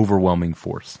of overwhelming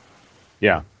force.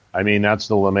 Yeah, I mean, that's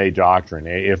the LeMay Doctrine.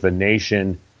 If a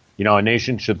nation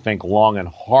should think long and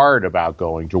hard about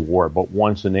going to war, but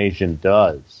once a nation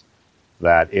does,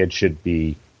 that it should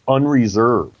be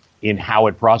unreserved in how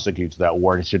it prosecutes that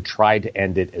war, and it should try to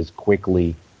end it as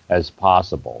quickly as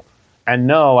possible. And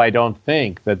no, I don't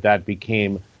think that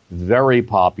became very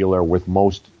popular with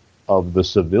most of the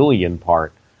civilian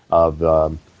part of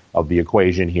the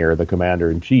equation here, the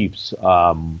commander-in-chiefs,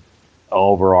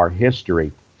 over our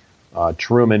history.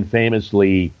 Truman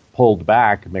famously pulled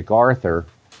back MacArthur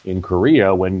in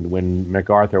Korea when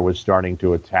MacArthur was starting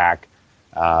to attack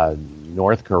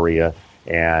North Korea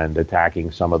and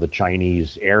attacking some of the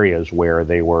Chinese areas where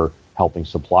they were helping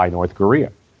supply North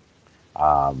Korea.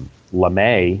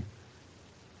 LeMay,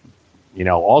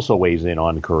 also weighs in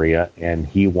on Korea, and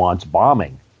he wants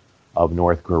bombing of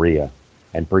North Korea,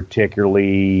 and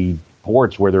particularly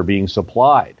ports where they're being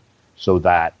supplied, so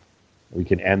that we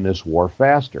can end this war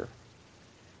faster.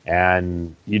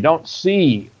 And you don't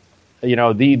see,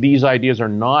 these ideas are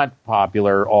not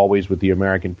popular always with the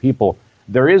American people.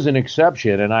 There is an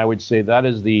exception, and I would say that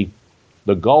is the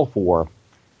Gulf War,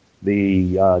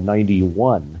 the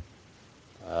 91,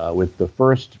 with the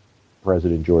first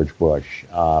President George Bush,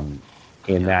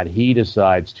 in that he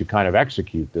decides to kind of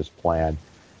execute this plan.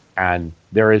 And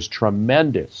there is a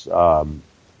tremendous amount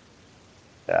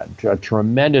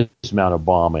of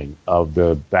bombing of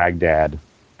the Baghdad.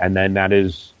 And then that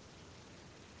is,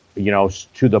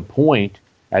 to the point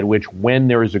at which when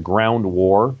there is a ground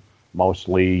war,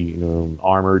 mostly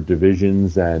armored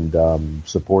divisions and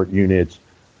support units,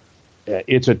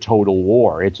 it's a total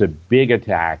war. It's a big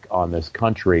attack on this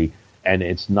country, and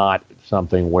it's not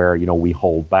something where, we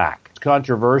hold back. It's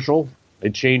controversial.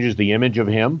 It changes the image of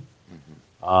him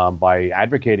by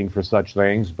advocating for such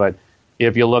things. But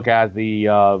if you look at the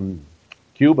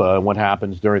Cuba and what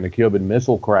happens during the Cuban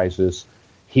Missile Crisis,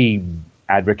 he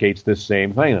advocates this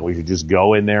same thing, that we should just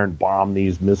go in there and bomb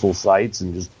these missile sites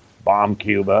and just bomb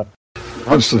Cuba.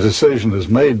 Once the decision is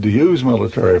made to use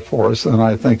military force, then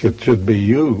I think it should be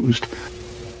used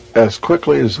as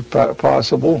quickly as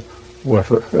possible,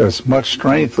 with as much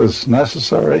strength as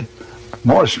necessary,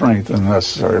 more strength than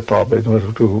necessary probably,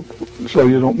 so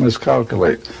you don't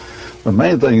miscalculate. The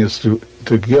main thing is to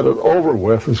get it over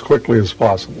with as quickly as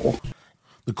possible.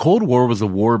 The Cold War was a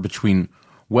war between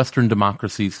Western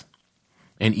democracies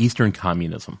and Eastern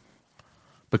communism.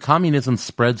 But communism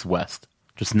spreads west,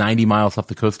 just 90 miles off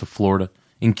the coast of Florida,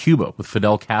 in Cuba with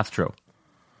Fidel Castro,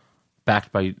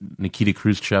 backed by Nikita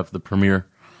Khrushchev, the premier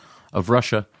of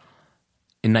Russia,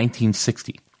 in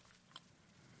 1960.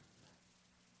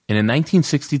 And in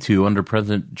 1962, under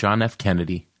President John F.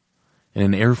 Kennedy, in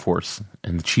an Air Force,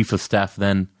 and the Chief of Staff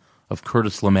then of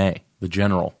Curtis LeMay, the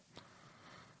general,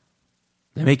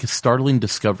 they make a startling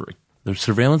discovery. Their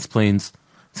surveillance planes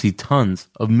see tons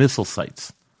of missile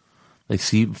sites. They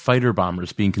see fighter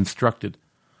bombers being constructed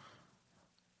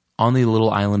on the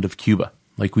little island of Cuba,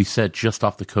 like we said, just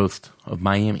off the coast of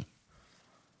Miami.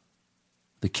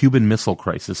 The Cuban Missile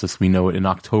Crisis, as we know it, in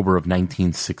October of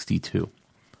 1962.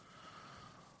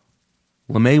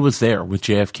 LeMay was there with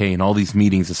JFK in all these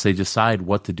meetings as they decide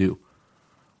what to do.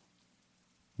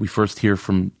 We first hear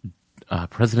from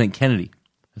President Kennedy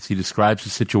as he describes the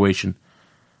situation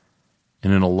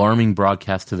in an alarming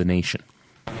broadcast to the nation.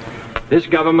 This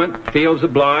government feels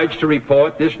obliged to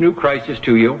report this new crisis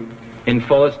to you in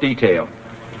fullest detail.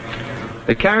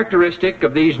 The characteristic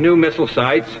of these new missile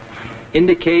sites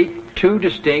indicate two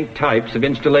distinct types of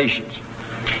installations.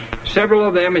 Several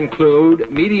of them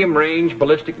include medium-range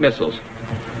ballistic missiles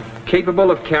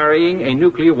capable of carrying a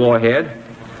nuclear warhead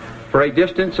for a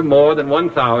distance of more than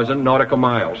 1,000 nautical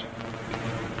miles.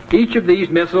 Each of these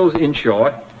missiles, in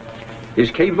short,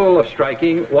 is capable of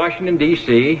striking Washington,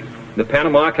 D.C., the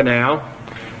Panama Canal,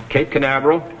 Cape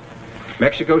Canaveral,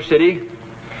 Mexico City,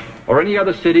 or any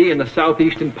other city in the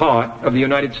southeastern part of the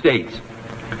United States.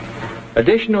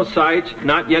 Additional sites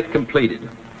not yet completed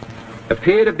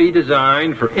appear to be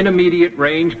designed for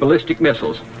intermediate-range ballistic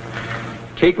missiles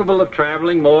capable of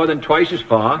traveling more than twice as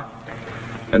far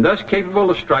and thus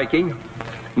capable of striking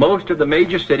most of the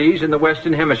major cities in the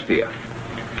Western Hemisphere.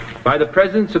 By the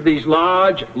presence of these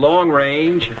large,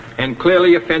 long-range, and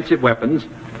clearly offensive weapons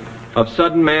of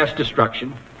sudden mass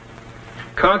destruction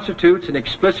constitutes an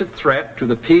explicit threat to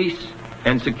the peace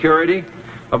and security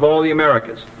of all the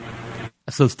Americas.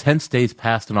 As those tense days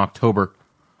passed in October,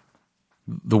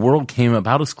 the world came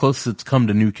about as close as it's come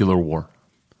to nuclear war.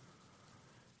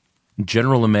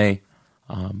 General LeMay,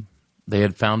 they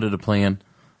had founded a plan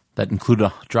that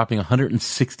included dropping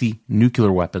 160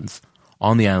 nuclear weapons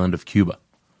on the island of Cuba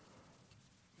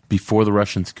before the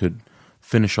Russians could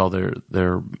finish all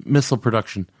their missile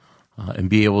production and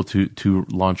be able to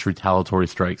launch retaliatory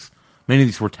strikes. Many of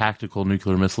these were tactical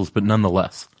nuclear missiles, but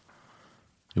nonetheless,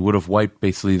 it would have wiped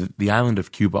basically the island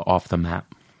of Cuba off the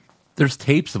map. There's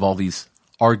tapes of all these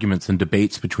arguments and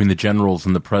debates between the generals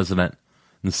and the president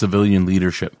and the civilian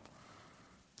leadership.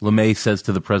 LeMay says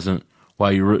to the president, "Wow,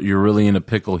 you're really in a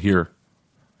pickle here,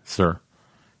 sir."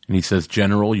 And he says,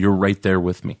 "General, you're right there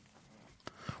with me."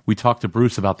 We talked to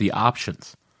Bruce about the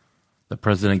options that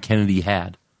President Kennedy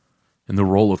had in the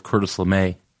role of Curtis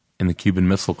LeMay in the Cuban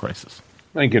Missile Crisis.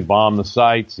 He could bomb the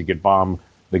sites. He could bomb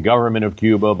the government of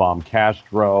Cuba, bomb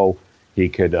Castro. He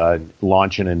could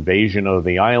launch an invasion of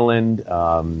the island. It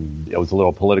was a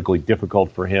little politically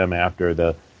difficult for him after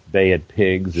the Bay had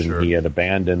pigs, and he had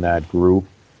abandoned that group.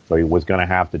 So he was going to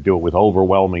have to do it with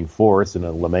overwhelming force in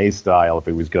a LeMay style if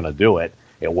he was going to do it.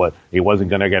 He wasn't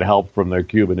going to get help from the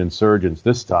Cuban insurgents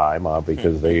this time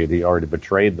because they already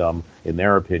betrayed them, in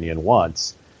their opinion,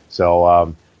 once.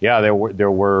 So,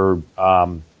 there were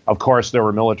of course, there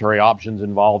were military options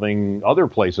involving other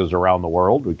places around the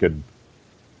world. We could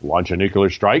launch a nuclear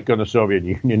strike on the Soviet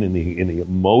Union in the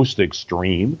most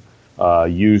extreme,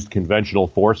 used conventional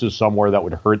forces somewhere that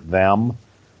would hurt them,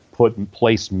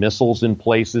 place missiles in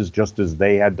places just as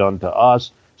they had done to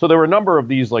us. So there were a number of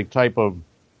these type of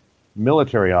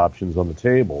military options on the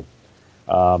table.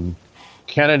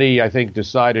 Kennedy, I think,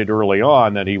 decided early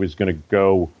on that he was going to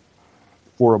go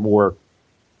for a more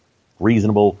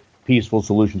reasonable, peaceful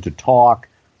solution, to talk,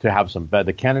 to have some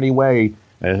the Kennedy way,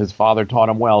 and his father taught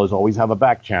him well, is always have a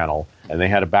back channel. And they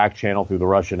had a back channel through the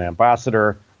Russian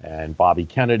ambassador and Bobby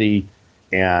Kennedy,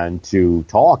 and to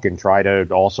talk and try to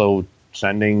also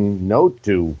sending note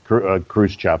to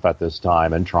Khrushchev at this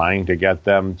time and trying to get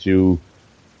them to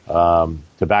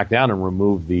back down and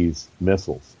remove these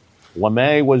missiles.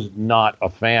 LeMay was not a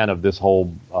fan of this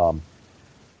whole,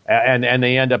 and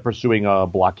they end up pursuing a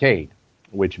blockade,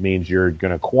 which means you're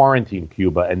going to quarantine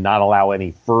Cuba and not allow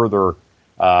any further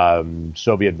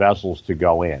Soviet vessels to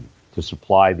go in to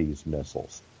supply these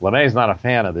missiles. LeMay is not a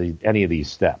fan of any of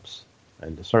these steps,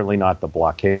 and certainly not the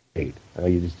blockade. You're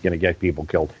just going to get people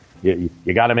killed. You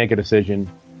got to make a decision.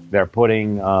 They're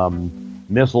putting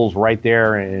missiles right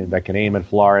there that can aim at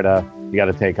Florida. You got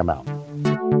to take them out.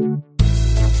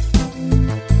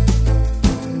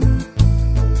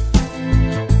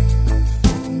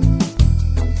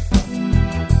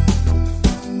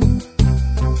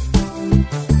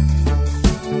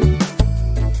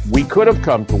 We could have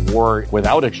come to war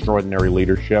without extraordinary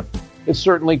leadership. It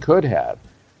certainly could have.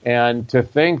 And to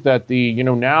think that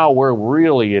now we're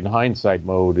really in hindsight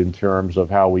mode in terms of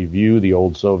how we view the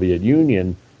old Soviet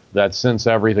Union, that since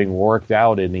everything worked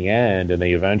out in the end and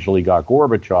they eventually got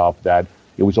Gorbachev, that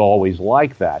it was always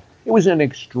like that. It was an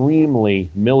extremely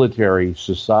military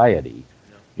society.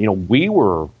 You know, we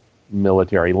were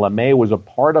military. LeMay was a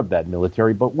part of that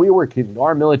military, but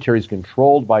our military is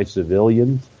controlled by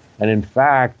civilians. And in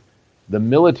fact, the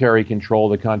military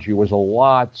control of the country was a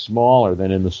lot smaller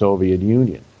than in the Soviet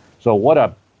Union. So what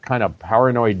a kind of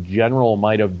paranoid general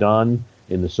might have done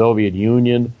in the Soviet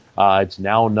Union, it's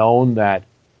now known that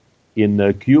in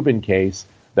the Cuban case,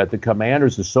 that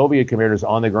the Soviet commanders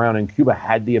on the ground in Cuba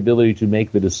had the ability to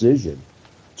make the decision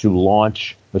to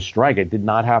launch the strike. It did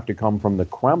not have to come from the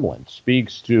Kremlin.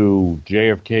 Speaks to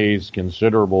JFK's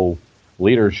considerable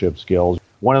leadership skills.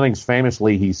 One of the things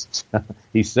famously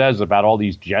he says about all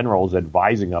these generals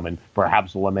advising him, and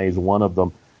perhaps LeMay's one of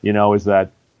them, is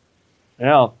that,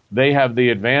 they have the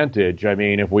advantage. I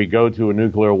mean, if we go to a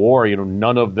nuclear war,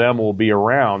 none of them will be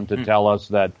around to tell us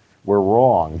that we're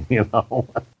wrong,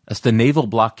 As the naval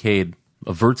blockade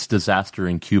averts disaster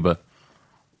in Cuba,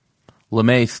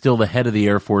 LeMay, still the head of the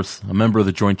Air Force, a member of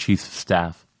the Joint Chiefs of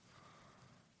Staff,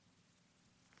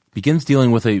 begins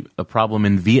dealing with a problem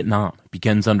in Vietnam. It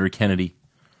begins under Kennedy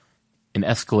and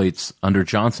escalates under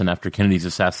Johnson after Kennedy's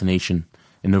assassination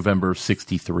in November of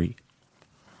 '63.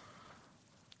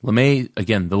 LeMay,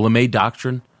 again, the LeMay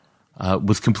Doctrine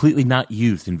was completely not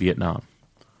used in Vietnam.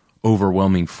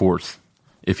 Overwhelming force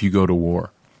if you go to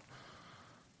war.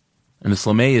 And as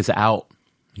LeMay is out,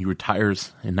 he retires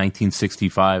in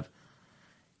 1965.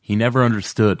 He never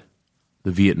understood the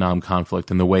Vietnam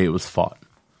conflict and the way it was fought.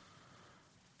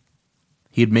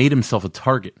 He had made himself a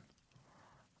target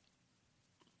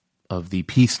of the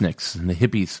peaceniks and the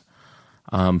hippies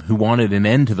who wanted an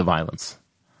end to the violence.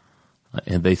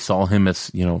 And they saw him as,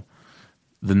 the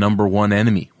number one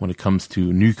enemy when it comes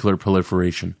to nuclear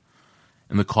proliferation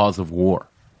and the cause of war.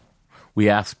 We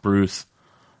asked Bruce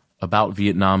about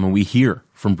Vietnam, and we hear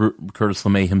from Curtis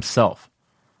LeMay himself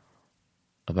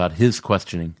about his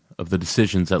questioning of the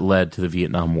decisions that led to the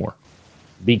Vietnam War.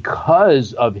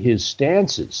 Because of his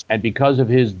stances and because of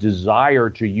his desire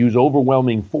to use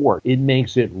overwhelming force, it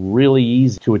makes it really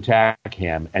easy to attack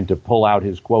him and to pull out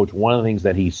his quotes. One of the things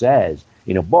that he says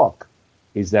in a book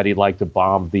is that he'd like to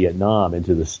bomb Vietnam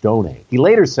into the Stone Age. He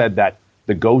later said that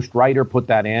the ghostwriter put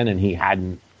that in and he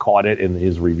hadn't caught it in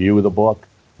his review of the book.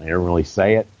 I didn't really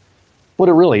say it. But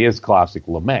it really is classic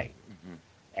LeMay. Mm-hmm.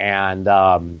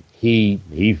 And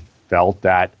he felt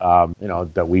that,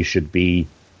 that we should be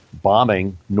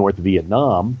bombing North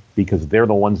Vietnam because they're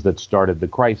the ones that started the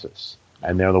crisis.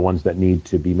 And they're the ones that need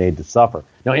to be made to suffer.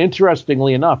 Now,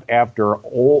 interestingly enough, after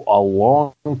a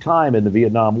long time in the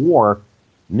Vietnam War,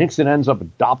 Nixon ends up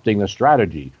adopting the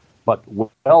strategy, but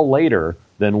well later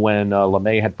than when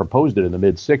LeMay had proposed it in the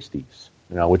mid-'60s,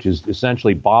 which is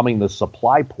essentially bombing the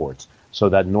supply ports so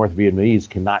that North Vietnamese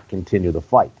cannot continue the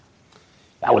fight.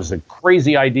 That was a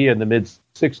crazy idea in the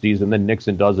mid-'60s, and then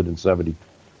Nixon does it in '70.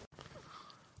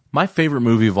 My favorite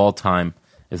movie of all time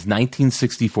is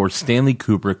 1964 Stanley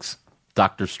Kubrick's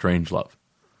Dr. Strangelove,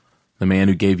 the man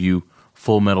who gave you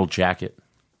Full Metal Jacket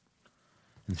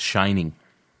and Shining,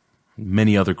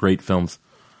 many other great films,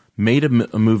 made a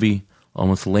movie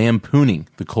almost lampooning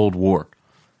the Cold War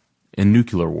and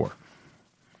nuclear war.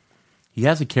 He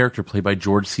has a character played by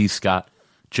George C. Scott,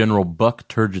 General Buck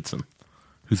Turgidson,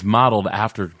 who's modeled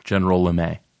after General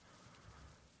LeMay.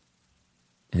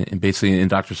 And basically in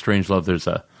Dr. Strangelove, there's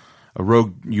a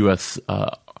rogue U.S.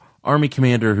 Army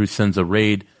commander who sends a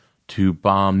raid to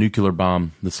nuclear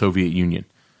bomb the Soviet Union.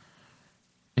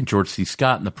 And George C.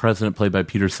 Scott and the president, played by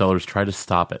Peter Sellers, try to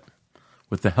stop it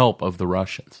with the help of the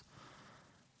Russians.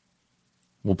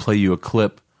 We'll play you a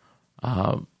clip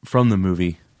from the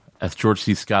movie as George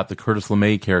C. Scott, the Curtis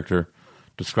LeMay character,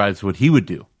 describes what he would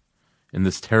do in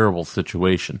this terrible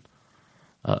situation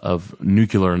of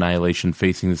nuclear annihilation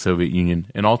facing the Soviet Union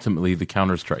and ultimately the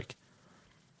counterstrike.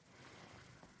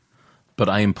 But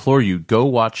I implore you, go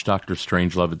watch Dr.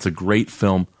 Strangelove. It's a great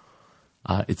film.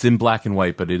 It's in black and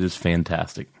white, but it is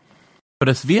fantastic. But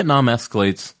as Vietnam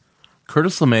escalates,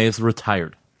 Curtis LeMay is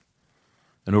retired.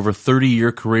 An over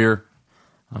 30-year career,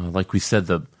 like we said,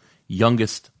 the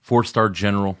youngest four-star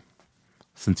general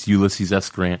since Ulysses S.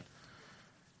 Grant.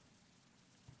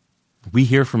 We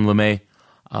hear from LeMay,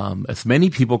 as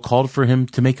many people called for him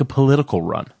to make a political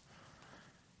run.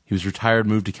 He was retired,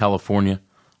 moved to California,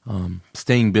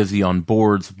 staying busy on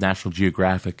boards of National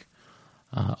Geographic,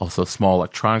 also a small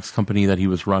electronics company that he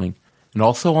was running, and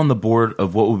also on the board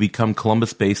of what would become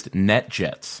Columbus-based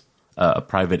NetJets, a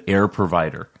private air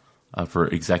provider for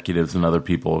executives and other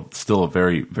people. Still a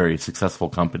very, very successful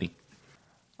company.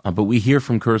 But we hear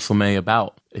from Curtis LeMay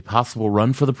about a possible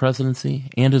run for the presidency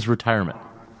and his retirement.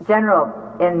 General,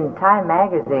 in Time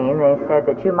magazine, they said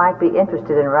that you might be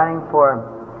interested in running for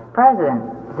president.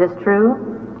 Is this true?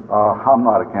 I'm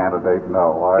not a candidate,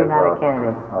 no. You're not a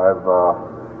candidate. I've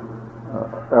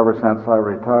ever since I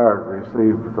retired,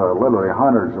 received literally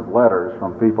hundreds of letters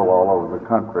from people all over the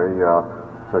country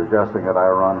suggesting that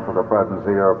I run for the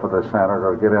presidency or for the Senate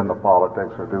or get into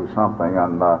politics or do something.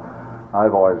 And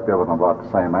I've always given about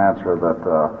the same answer that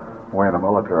we in the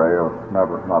military are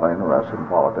never not interested in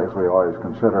politics. We always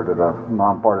considered it a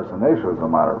nonpartisan issue, as a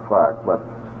matter of fact. But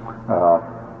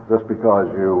just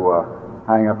because you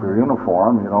hang up your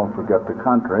uniform, you don't forget the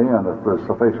country. And if there's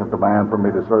sufficient demand for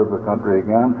me to serve the country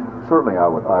again, certainly I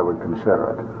would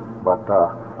consider it. But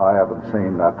I haven't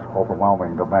seen that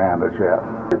overwhelming demand as yet.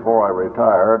 Before I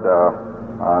retired,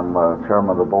 I'm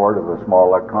chairman of the board of a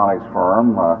small electronics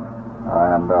firm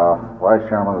and vice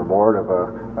chairman of the board of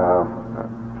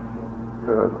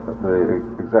the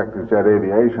Executive Jet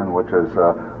Aviation, which is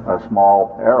a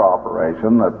small air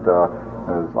operation that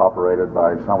is operated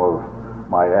by some of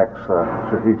my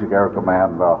ex-Strategic Air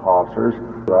Command officers.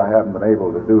 I haven't been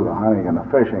able to do the hunting and the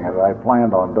fishing that I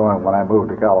planned on doing when I moved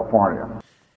to California.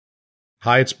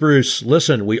 Hi, it's Bruce.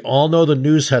 Listen, we all know the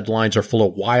news headlines are full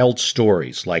of wild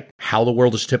stories, like how the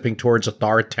world is tipping towards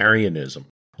authoritarianism,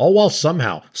 all while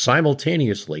somehow,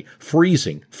 simultaneously,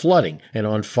 freezing, flooding, and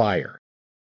on fire.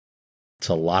 It's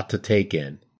a lot to take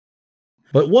in.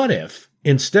 But what if,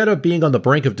 instead of being on the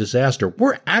brink of disaster,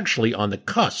 we're actually on the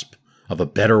cusp of a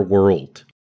better world?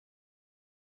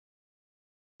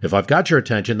 If I've got your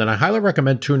attention, then I highly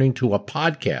recommend tuning to a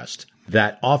podcast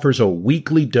that offers a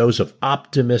weekly dose of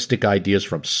optimistic ideas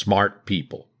from smart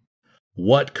people.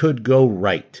 What Could Go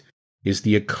Right is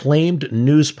the acclaimed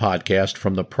news podcast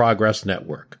from the Progress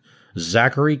Network.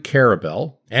 Zachary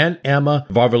Karabell and Emma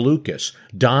Varvaloucas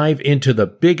dive into the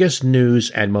biggest news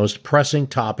and most pressing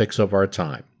topics of our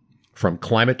time, from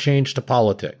climate change to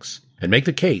politics, and make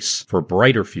the case for a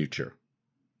brighter future.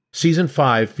 Season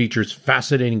 5 features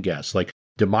fascinating guests like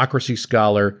democracy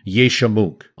scholar Yesha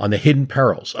Mounk on the hidden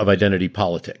perils of identity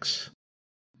politics,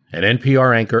 and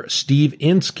NPR anchor Steve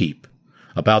Inskeep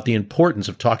about the importance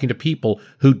of talking to people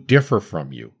who differ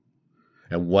from you,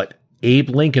 and what Abe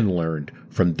Lincoln learned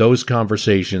from those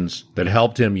conversations that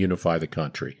helped him unify the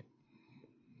country.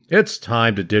 It's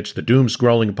time to ditch the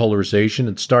doom-scrolling polarization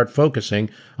and start focusing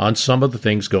on some of the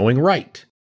things going right.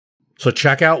 So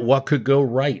check out What Could Go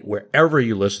Right wherever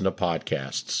you listen to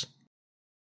podcasts.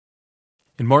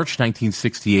 In March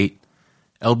 1968,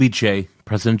 LBJ,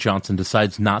 President Johnson,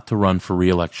 decides not to run for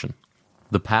re-election.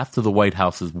 The path to the White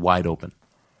House is wide open.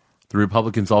 The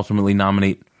Republicans ultimately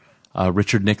nominate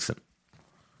Richard Nixon.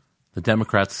 The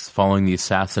Democrats, following the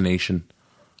assassination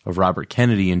of Robert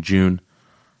Kennedy in June,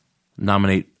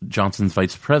 nominate Johnson's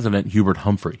vice president, Hubert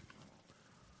Humphrey.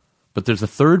 But there's a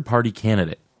third-party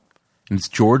candidate, and it's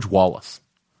George Wallace.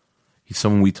 He's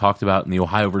someone we talked about in the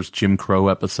Ohio vs. Jim Crow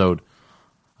episode.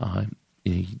 A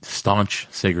staunch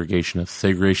segregationist.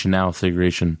 Segregation now,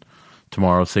 segregation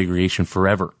tomorrow, segregation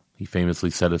forever, he famously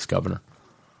said as governor.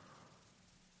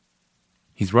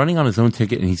 He's running on his own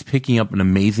ticket, and he's picking up an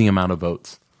amazing amount of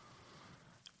votes.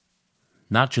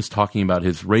 Not just talking about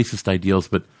his racist ideals,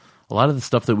 but a lot of the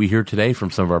stuff that we hear today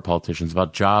from some of our politicians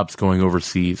about jobs going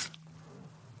overseas,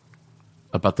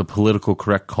 about the political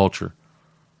correct culture,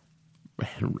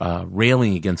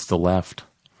 railing against the left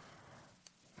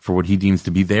for what he deems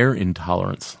to be their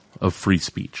intolerance of free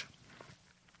speech.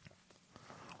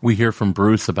 We hear from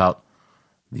Bruce about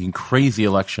the crazy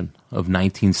election of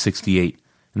 1968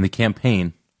 and the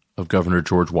campaign of Governor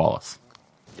George Wallace.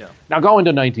 Yeah. Now, going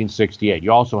to 1968,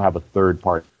 you also have a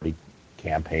third-party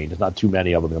campaign. There's not too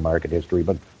many of them in American history,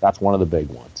 but that's one of the big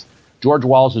ones. George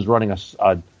Wallace is running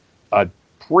a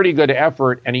pretty good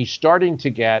effort, and he's starting to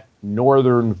get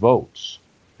northern votes.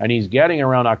 And he's getting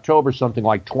around October something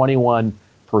like 21%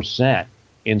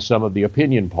 in some of the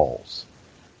opinion polls.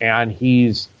 And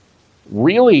he's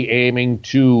really aiming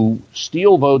to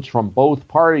steal votes from both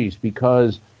parties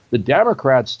because the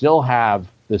Democrats still have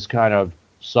this kind of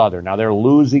Southern. Now, they're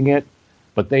losing it,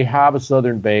 but they have a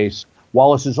Southern base.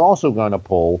 Wallace is also going to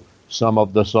pull some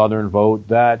of the Southern vote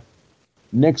that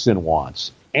Nixon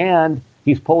wants. And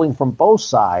he's pulling from both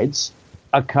sides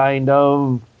a kind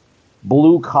of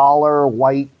blue-collar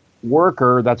white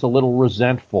worker that's a little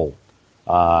resentful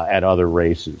at other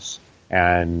races.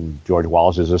 And George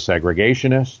Wallace is a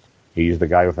segregationist. He's the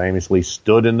guy who famously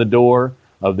stood in the door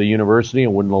of the university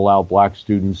and wouldn't allow black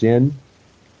students in.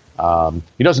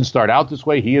 He doesn't start out this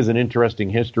way. He has an interesting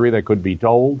history that could be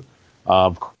told,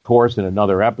 of course, in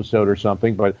another episode or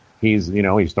something. But he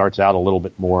starts out a little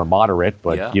bit more moderate,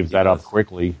 but gives that up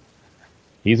quickly.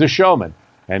 He's a showman.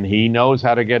 And he knows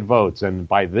how to get votes. And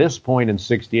by this point in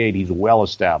 68, he's well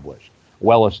established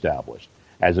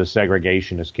as a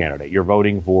segregationist candidate. You're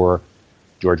voting for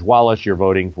George Wallace, you're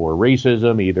voting for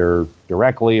racism, either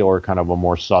directly or kind of a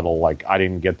more subtle, like, I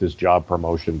didn't get this job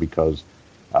promotion because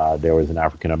there was an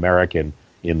African American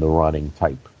in the running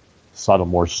type.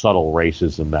 More subtle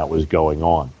racism that was going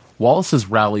on. Wallace's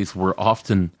rallies were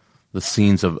often the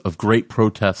scenes of great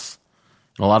protests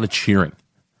and a lot of cheering.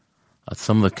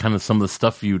 Some of the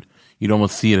stuff you'd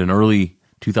almost see at an early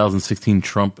 2016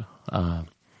 Trump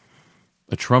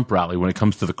rally when it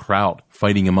comes to the crowd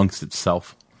fighting amongst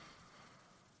itself.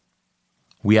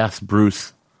 We asked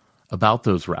Bruce about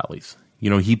those rallies.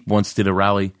 He once did a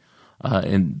rally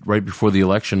right before the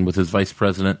election with his vice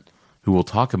president, who we'll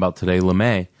talk about today,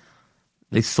 LeMay.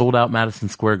 They sold out Madison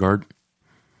Square Garden.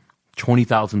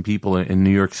 20,000 people in New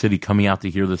York City coming out to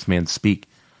hear this man speak.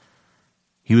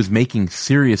 He was making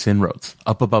serious inroads,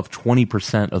 up above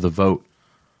 20% of the vote,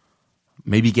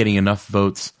 maybe getting enough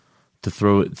votes to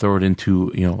throw it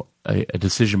into a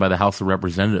decision by the House of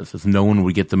Representatives, as no one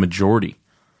would get the majority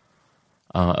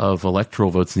of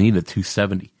electoral votes needed,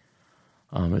 270.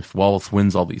 If Wallace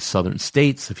wins all these southern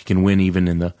states, if he can win even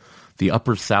in the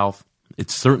upper South, it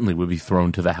certainly would be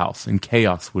thrown to the House, and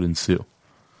chaos would ensue.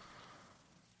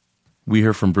 We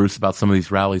hear from Bruce about some of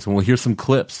these rallies, and we'll hear some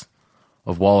clips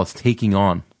of Wallace taking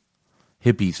on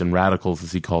hippies and radicals,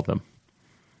 as he called them,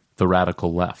 the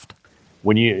radical left.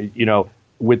 When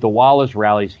with the Wallace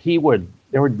rallies,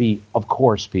 there would be, of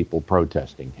course, people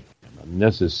protesting him. And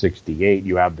this is 68.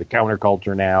 You have the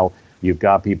counterculture now. You've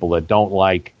got people that don't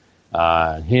like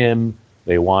him.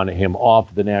 They want him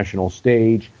off the national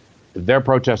stage. They're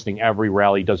protesting every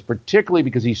rally he does, particularly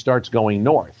because he starts going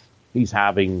north. He's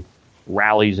having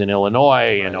rallies in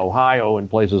Illinois and Ohio and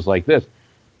places like this.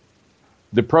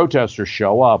 The protesters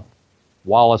show up.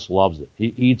 Wallace loves it.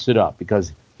 He eats it up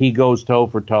because he goes toe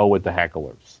for toe with the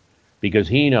hecklers. Because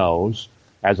he knows,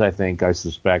 as I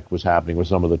suspect was happening with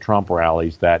some of the Trump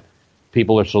rallies, that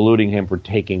people are saluting him for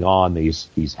taking on these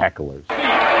hecklers.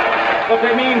 But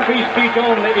they mean free speech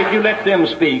only if you let them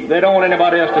speak. They don't want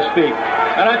anybody else to speak.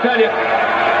 And I tell you,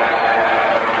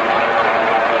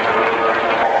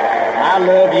 I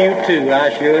love you too, I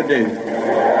sure do.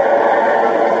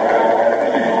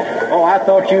 Oh, I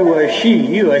thought you were a she,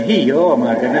 you a he, oh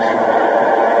my goodness.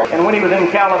 And when he was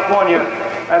in California,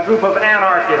 a group of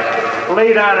anarchists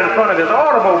lay down in front of his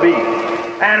automobile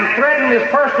and threatened his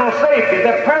personal safety,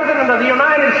 the President of the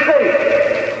United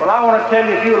States. Well, I want to tell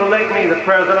you, if you would elect me the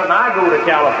President and I go to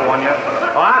California,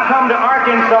 or I come to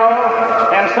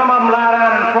Arkansas and some of them lie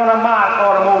down in front of my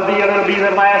automobile, it'll be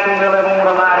the last thing they'll ever want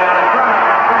to lie down in front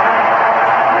of.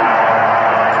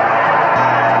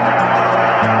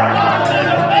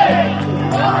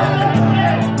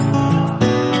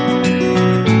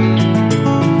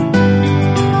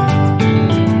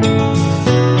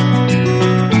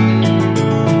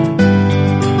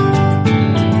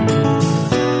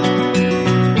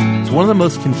 One of the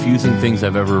most confusing things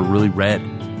I've ever really read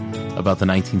about the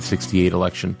 1968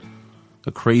 election.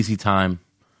 A crazy time.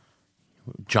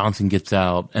 Johnson gets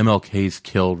out. MLK's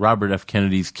killed. Robert F.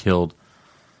 Kennedy's killed.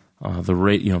 The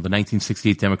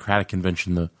 1968 Democratic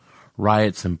Convention, the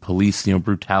riots and police,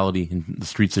 brutality in the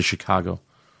streets of Chicago.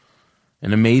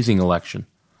 An amazing election.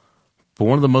 But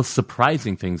one of the most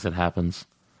surprising things that happens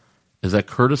is that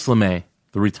Curtis LeMay,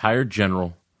 the retired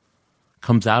general,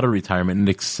 comes out of retirement and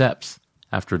accepts,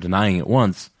 after denying it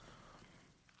once,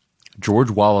 George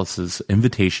Wallace's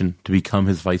invitation to become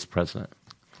his vice president.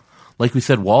 Like we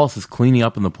said, Wallace is cleaning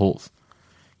up in the polls.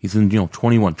 He's in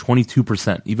 21,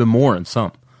 22%, even more in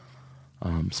some,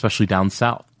 especially down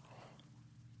south.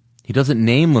 He doesn't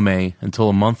name LeMay until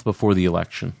a month before the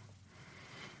election.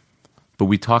 But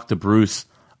we talked to Bruce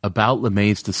about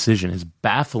LeMay's decision, his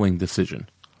baffling decision,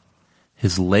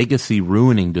 his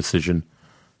legacy-ruining decision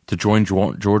to join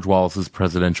George Wallace's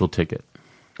presidential ticket.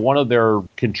 One of their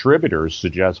contributors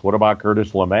suggests, what about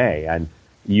Curtis LeMay? And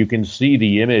you can see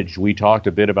the image. We talked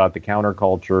a bit about the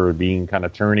counterculture being kind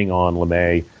of turning on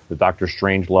LeMay, the Dr.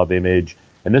 Strangelove image.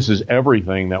 And this is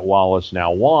everything that Wallace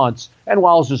now wants. And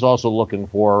Wallace is also looking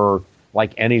for,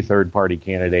 like any third-party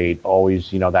candidate, always,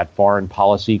 that foreign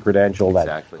policy credential,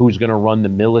 that who's going to run the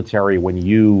military when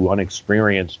you,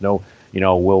 unexperienced,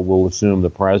 will assume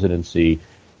the presidency.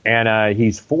 And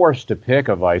he's forced to pick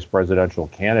a vice presidential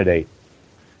candidate,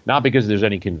 not because there's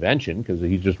any convention, because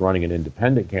he's just running an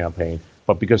independent campaign,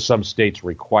 but because some states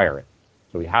require it.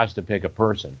 So he has to pick a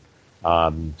person.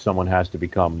 Someone has to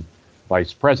become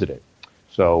vice president.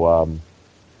 So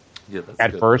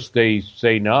at first they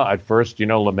say no. At first,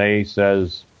 LeMay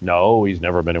says no. He's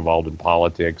never been involved in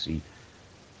politics.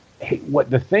 what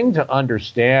the thing to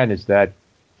understand is that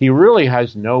he really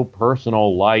has no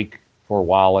personal like for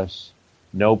Wallace,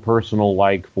 no personal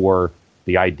like for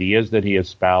the ideas that he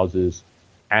espouses,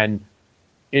 and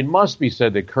it must be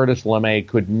said that Curtis LeMay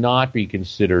could not be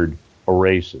considered a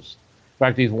racist. In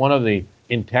fact, he's one of the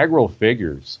integral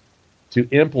figures to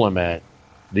implement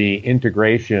the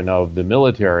integration of the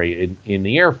military in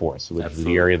the Air Force, which is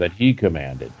the area that he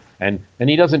commanded. And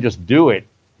he doesn't just do it,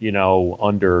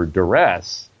 under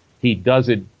duress. He does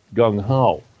it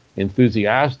gung-ho,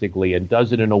 enthusiastically, and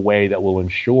does it in a way that will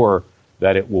ensure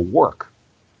that it will work.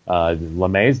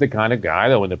 LeMay's the kind of guy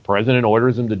that when the president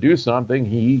orders him to do something,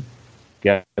 he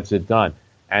gets it done.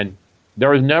 And there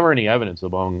was never any evidence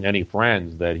among any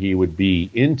friends that he would be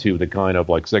into the kind of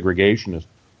like segregationist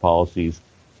policies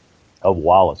of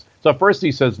Wallace. So at first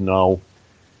he says no,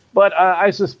 but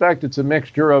I suspect it's a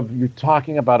mixture of, you're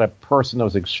talking about a person that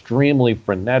was extremely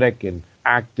frenetic and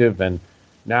active and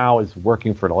now is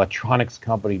working for an electronics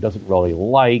company he doesn't really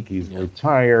like. He's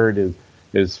retired.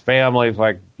 His family's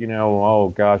like, oh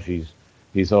gosh,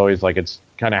 he's always like, it's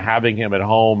kind of having him at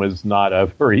home is not a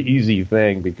very easy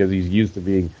thing because he's used to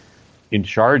being in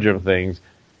charge of things.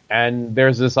 And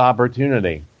there's this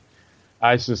opportunity.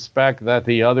 I suspect that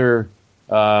the other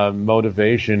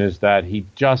motivation is that he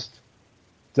just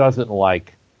doesn't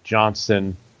like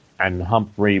Johnson and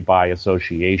Humphrey by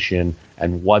association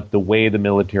and the way the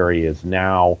military is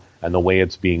now and the way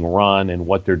it's being run and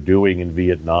what they're doing in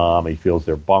Vietnam. He feels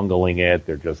they're bungling it.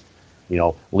 They're just,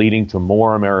 leading to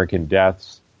more American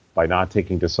deaths by not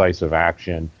taking decisive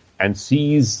action, and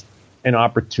sees an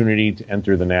opportunity to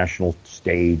enter the national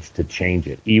stage to change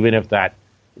it, even if that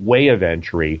way of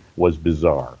entry was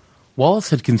bizarre. Wallace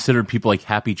had considered people like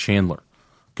Happy Chandler,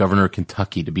 governor of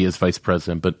Kentucky, to be his vice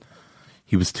president, but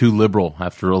he was too liberal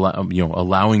after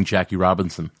allowing Jackie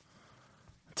Robinson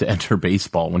to enter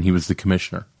baseball when he was the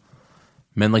commissioner.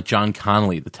 Men like John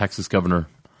Connally, the Texas governor,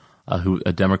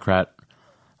 a Democrat,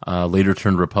 later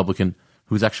turned Republican,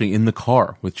 who was actually in the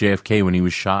car with JFK when he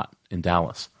was shot in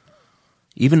Dallas.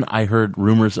 Even I heard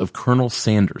rumors of Colonel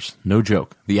Sanders, no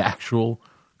joke, the actual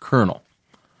colonel.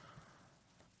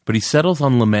 But he settles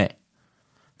on LeMay.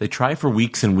 They try for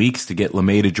weeks and weeks to get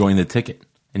LeMay to join the ticket,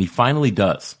 and he finally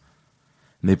does.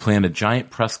 And they planned a giant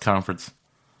press conference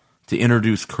to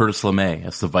introduce Curtis LeMay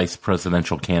as the vice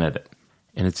presidential candidate.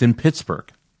 And it's in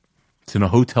Pittsburgh. It's in a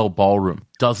hotel ballroom.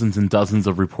 Dozens and dozens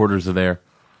of reporters are there.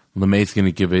 LeMay's going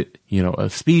to give it, a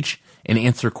speech and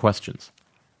answer questions.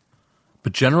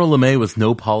 But General LeMay was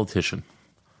no politician.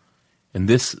 And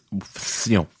this,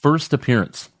 first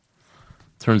appearance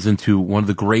turns into one of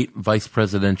the great vice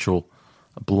presidential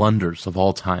blunders of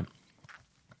all time.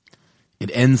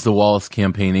 It ends the Wallace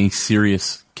campaign, any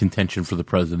serious contention for the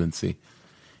presidency.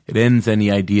 It ends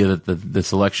any idea that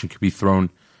this election could be thrown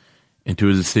into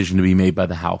a decision to be made by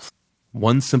the House.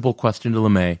 One simple question to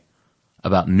LeMay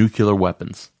about nuclear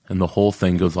weapons, and the whole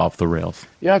thing goes off the rails.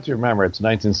 You have to remember, it's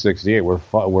 1968.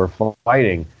 We're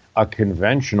fighting a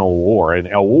conventional war,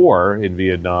 and a war in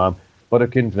Vietnam, but a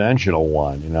conventional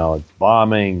one. It's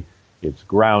bombing, it's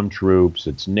ground troops,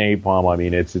 it's napalm. I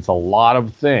mean, it's a lot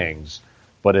of things,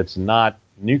 but it's not.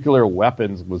 Nuclear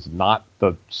weapons was not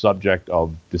the subject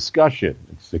of discussion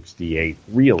in 68,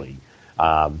 really.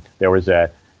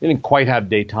 They didn't quite have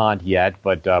détente yet,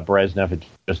 but Brezhnev had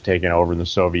just taken over in the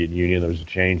Soviet Union. There was a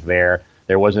change there.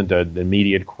 There wasn't an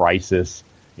immediate crisis.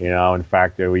 In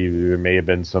fact, there may have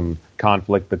been some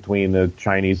conflict between the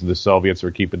Chinese and the Soviets who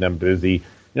were keeping them busy.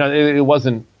 This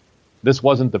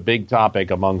wasn't the big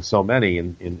topic among so many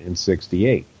in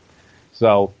 68.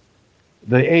 So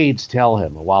the aides tell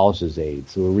him, Wallace's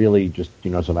aides, who are really just,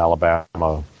 some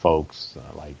Alabama folks,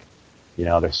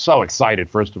 they're so excited,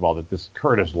 first of all, that this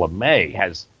Curtis LeMay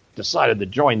has decided to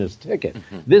join this ticket.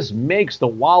 Mm-hmm. This makes the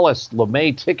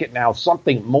Wallace-LeMay ticket now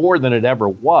something more than it ever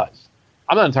was.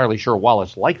 I'm not entirely sure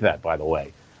Wallace liked that, by the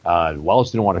way.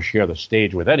 Wallace didn't want to share the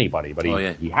stage with anybody, but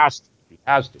he has to. He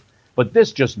has to. But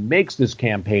this just makes this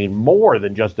campaign more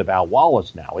than just about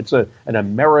Wallace now. It's an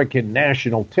American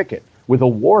national ticket with a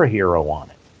war hero on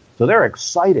it. So they're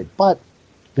excited, but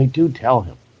they do tell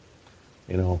him,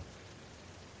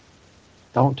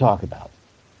 don't talk about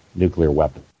nuclear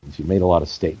weapons. You made a lot of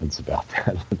statements about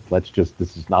that.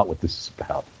 This is not what this is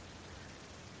about.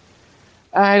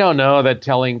 I don't know that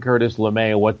telling Curtis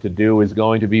LeMay what to do is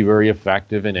going to be very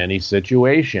effective in any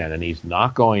situation, and he's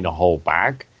not going to hold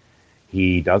back.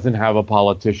 He doesn't have a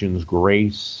politician's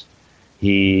grace.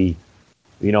 He,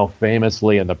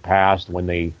 famously in the past, when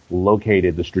they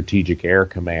located the Strategic Air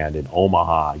Command in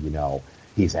Omaha,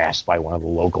 he's asked by one of the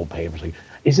local papers,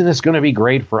 isn't this going to be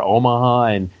great for Omaha?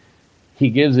 And he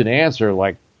gives an answer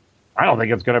like, I don't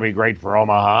think it's going to be great for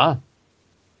Omaha.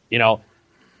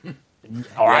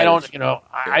 Or I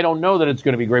don't know that it's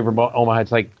going to be great for Omaha.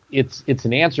 It's like it's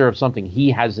an answer of something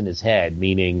he has in his head,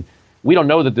 meaning we don't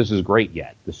know that this is great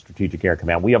yet, the Strategic Air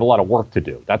Command. We have a lot of work to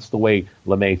do. That's the way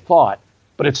LeMay thought,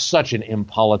 but it's such an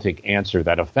impolitic answer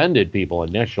that offended people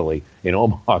initially in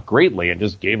Omaha greatly and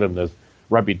just gave him this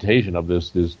reputation of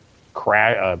this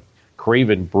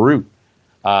craven brute.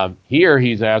 Here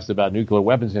he's asked about nuclear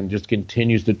weapons and just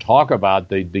continues to talk about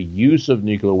the use of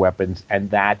nuclear weapons and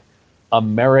that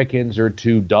Americans are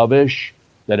too dovish,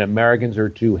 that Americans are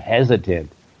too hesitant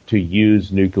to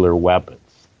use nuclear weapons.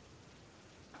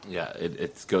 Yeah,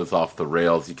 it goes off the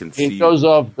rails. You can see it goes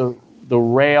off the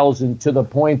rails, and to the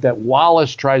point that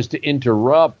Wallace tries to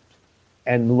interrupt,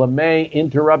 and LeMay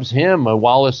interrupts him. And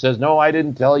Wallace says, "No, I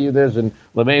didn't tell you this." And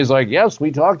LeMay's like, "Yes,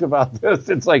 we talked about this."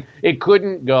 It's like it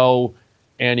couldn't go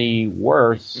any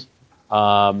worse.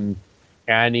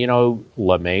 And,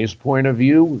 LeMay's point of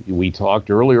view, we talked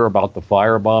earlier about the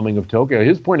firebombing of Tokyo.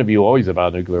 His point of view always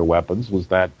about nuclear weapons was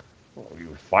that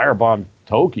you firebombed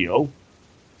Tokyo.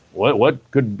 What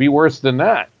could be worse than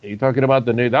that? You're talking about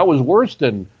that was worse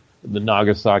than the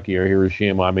Nagasaki or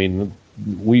Hiroshima. I mean,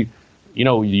 you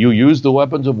use the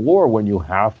weapons of war when you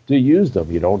have to use them.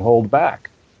 You don't hold back.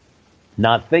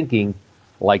 Not thinking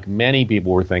like many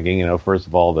people were thinking, first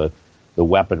of all, the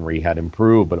weaponry had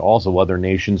improved, but also other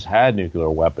nations had nuclear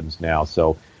weapons now.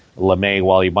 So LeMay,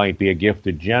 while he might be a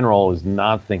gifted general, is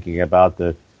not thinking about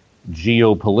the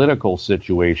geopolitical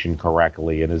situation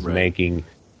correctly and is making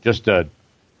just a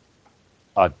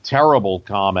terrible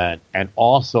comment, and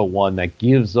also one that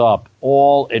gives up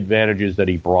all advantages that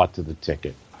he brought to the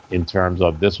ticket in terms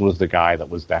of this was the guy that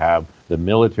was to have the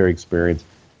military experience,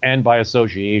 and by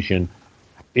association,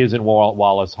 isn't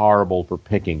Wallace horrible for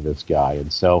picking this guy?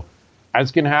 And so,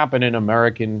 as can happen in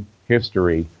American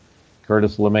history,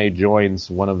 Curtis LeMay joins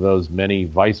one of those many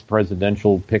vice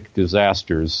presidential pick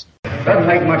disasters. Doesn't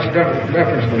make much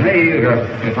difference to me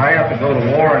if I have to go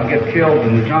to war and get killed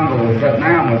in the jungle of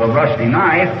Vietnam with a rusty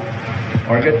knife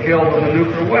or get killed with a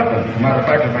nuclear weapon. As a matter of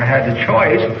fact, if I had the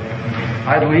choice,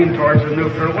 I'd lean towards the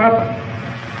nuclear weapon.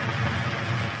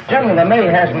 General LeMay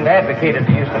hasn't advocated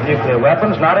the use of nuclear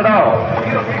weapons, not at all.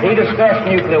 He discussed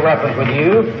nuclear weapons with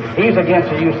you. He's against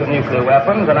the use of nuclear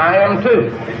weapons, and I am too.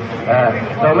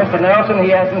 So, Mr. Nelson, he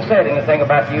hasn't said anything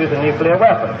about the use of nuclear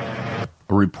weapons.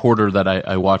 A reporter that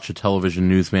I watch, a television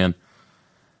newsman,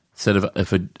 said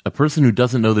if a person who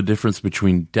doesn't know the difference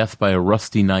between death by a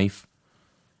rusty knife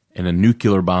and a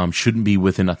nuclear bomb shouldn't be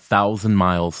within 1,000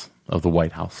 miles of the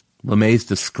White House. LeMay's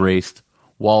disgraced.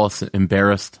 Wallace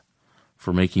embarrassed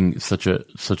for making such a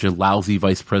lousy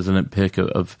vice president pick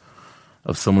of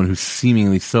someone who's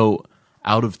seemingly so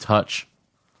out of touch.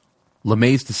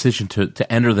 LeMay's decision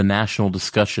to enter the national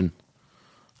discussion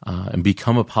and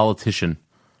become a politician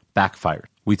backfired.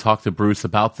 We talked to Bruce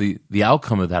about the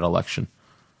outcome of that election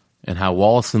and how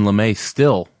Wallace and LeMay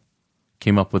still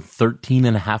came up with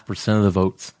 13.5% of the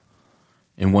votes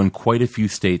and won quite a few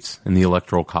states in the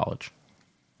Electoral College.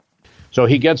 So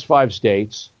he gets 5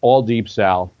 states, all Deep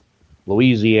South: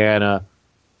 Louisiana,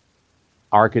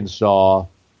 Arkansas,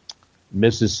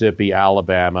 Mississippi,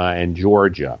 Alabama, and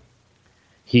Georgia.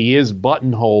 He is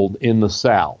buttonholed in the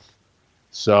South.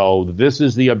 So this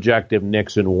is the objective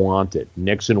Nixon wanted.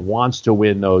 Nixon wants to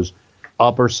win those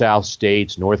upper South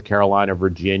states, North Carolina,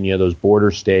 Virginia, those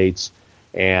border states,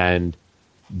 and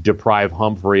deprive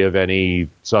Humphrey of any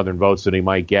Southern votes that he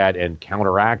might get and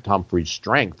counteract Humphrey's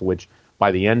strength, which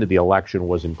by the end of the election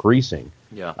was increasing.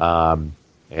 Yeah.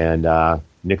 And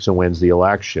Nixon wins the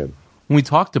election. When we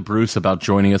talked to Bruce about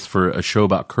joining us for a show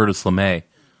about Curtis LeMay,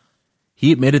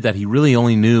 he admitted that he really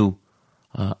only knew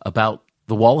about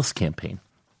the Wallace campaign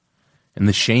and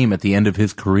the shame at the end of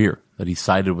his career that he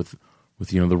sided with the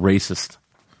racist,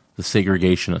 the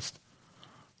segregationist.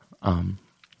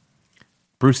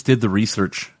 Bruce did the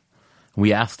research.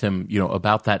 We asked him,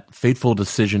 about that fateful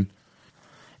decision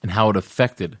and how it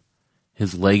affected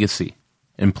his legacy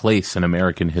and place in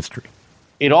American history.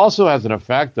 It also has an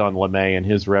effect on LeMay and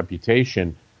his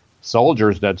reputation.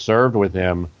 Soldiers that served with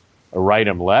him write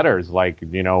him letters like,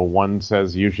 one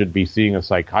says you should be seeing a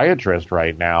psychiatrist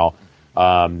right now.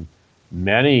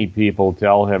 Many people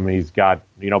tell him he's got,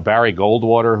 Barry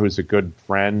Goldwater, who's a good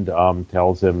friend,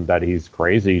 tells him that he's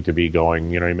crazy to be going,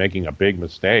 making a big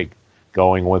mistake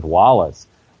going with Wallace.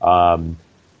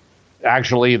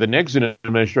 Actually, the Nixon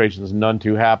administration is none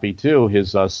too happy, too.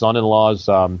 His son-in-law's,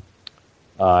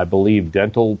 I believe,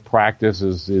 dental practice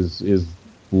is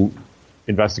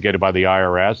investigated by the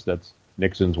IRS. That's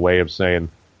Nixon's way of saying,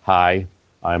 hi,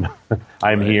 I'm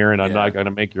here and I'm not going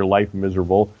to make your life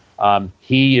miserable.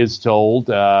 He is told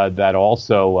that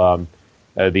also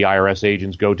the IRS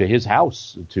agents go to his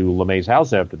house, to LeMay's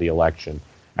house after the election.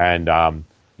 And,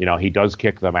 he does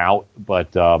kick them out,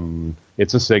 but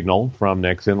it's a signal from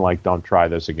Nixon, like, don't try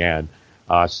this again.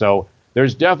 So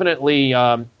there's definitely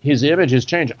his image has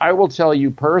changed. I will tell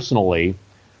you personally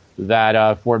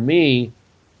that for me,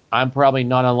 I'm probably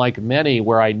not unlike many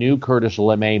where I knew Curtis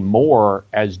LeMay more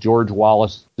as George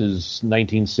Wallace's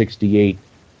 1968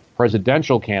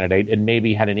 presidential candidate and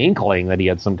maybe had an inkling that he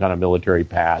had some kind of military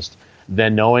past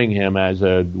than knowing him as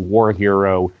a war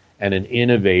hero and an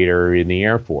innovator in the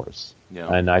Air Force.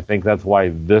 Yeah. And I think that's why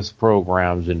this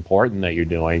program is important that you're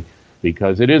doing,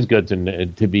 because it is good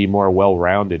to be more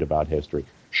well-rounded about history.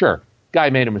 Sure, guy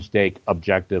made a mistake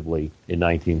objectively in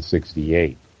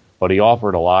 1968, but he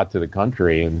offered a lot to the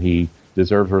country, and he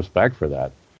deserves respect for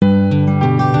that.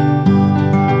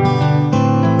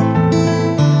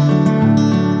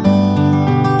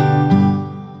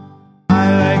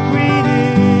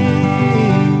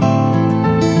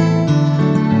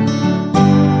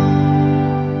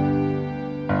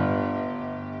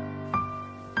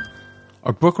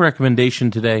 Our book recommendation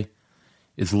today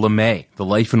is LeMay, The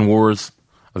Life and Wars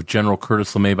of General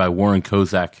Curtis LeMay by Warren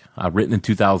Kozak, written in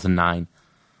 2009.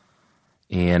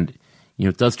 And,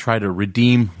 it does try to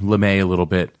redeem LeMay a little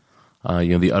bit.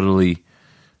 The utterly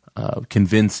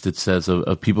convinced, it says,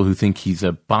 of people who think he's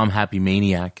a bomb-happy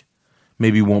maniac.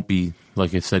 Maybe won't be,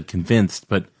 like I said, convinced,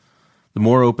 but the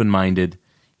more open-minded,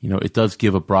 it does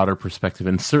give a broader perspective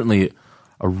and certainly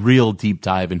a real deep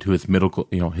dive into his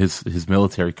his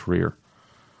military career,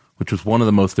 which was one of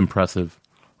the most impressive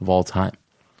of all time.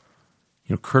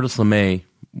 Curtis LeMay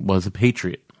was a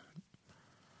patriot.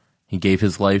 He gave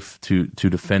his life to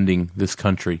defending this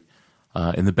country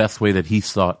in the best way that he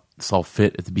saw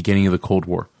fit at the beginning of the Cold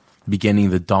War, the beginning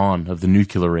of the dawn of the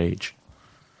nuclear age.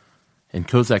 And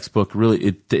Kozak's book really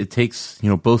it takes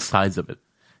both sides of it.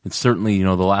 It's certainly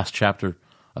the last chapter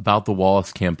about the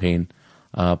Wallace campaign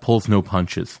pulls no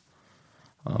punches.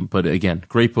 But again,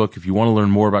 great book. If you want to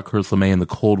learn more about Curtis LeMay and the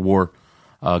Cold War,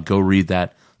 go read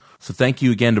that. So thank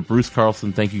you again to Bruce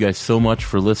Carlson. Thank you guys so much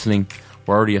for listening.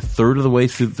 We're already a third of the way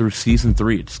through season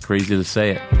 3. It's crazy to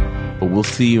say it. But we'll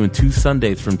see you in 2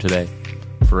 Sundays from today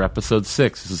for episode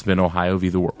 6. This has been Ohio v.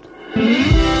 the World.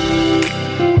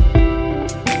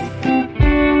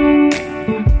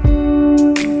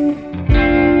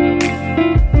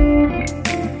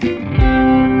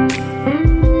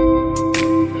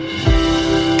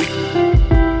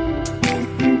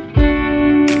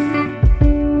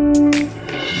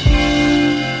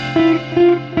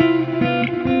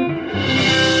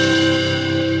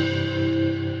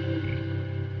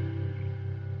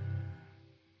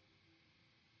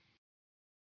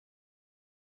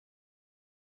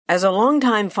 As a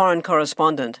long-time foreign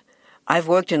correspondent, I've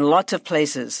worked in lots of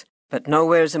places, but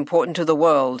nowhere as important to the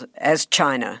world as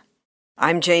China.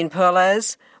 I'm Jane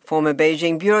Perlez, former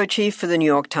Beijing bureau chief for the New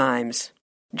York Times.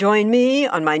 Join me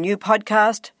on my new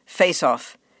podcast, Face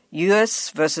Off, U.S.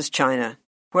 versus China,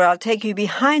 where I'll take you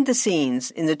behind the scenes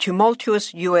in the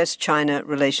tumultuous U.S.-China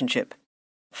relationship.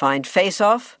 Find Face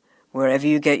Off wherever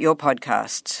you get your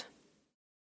podcasts.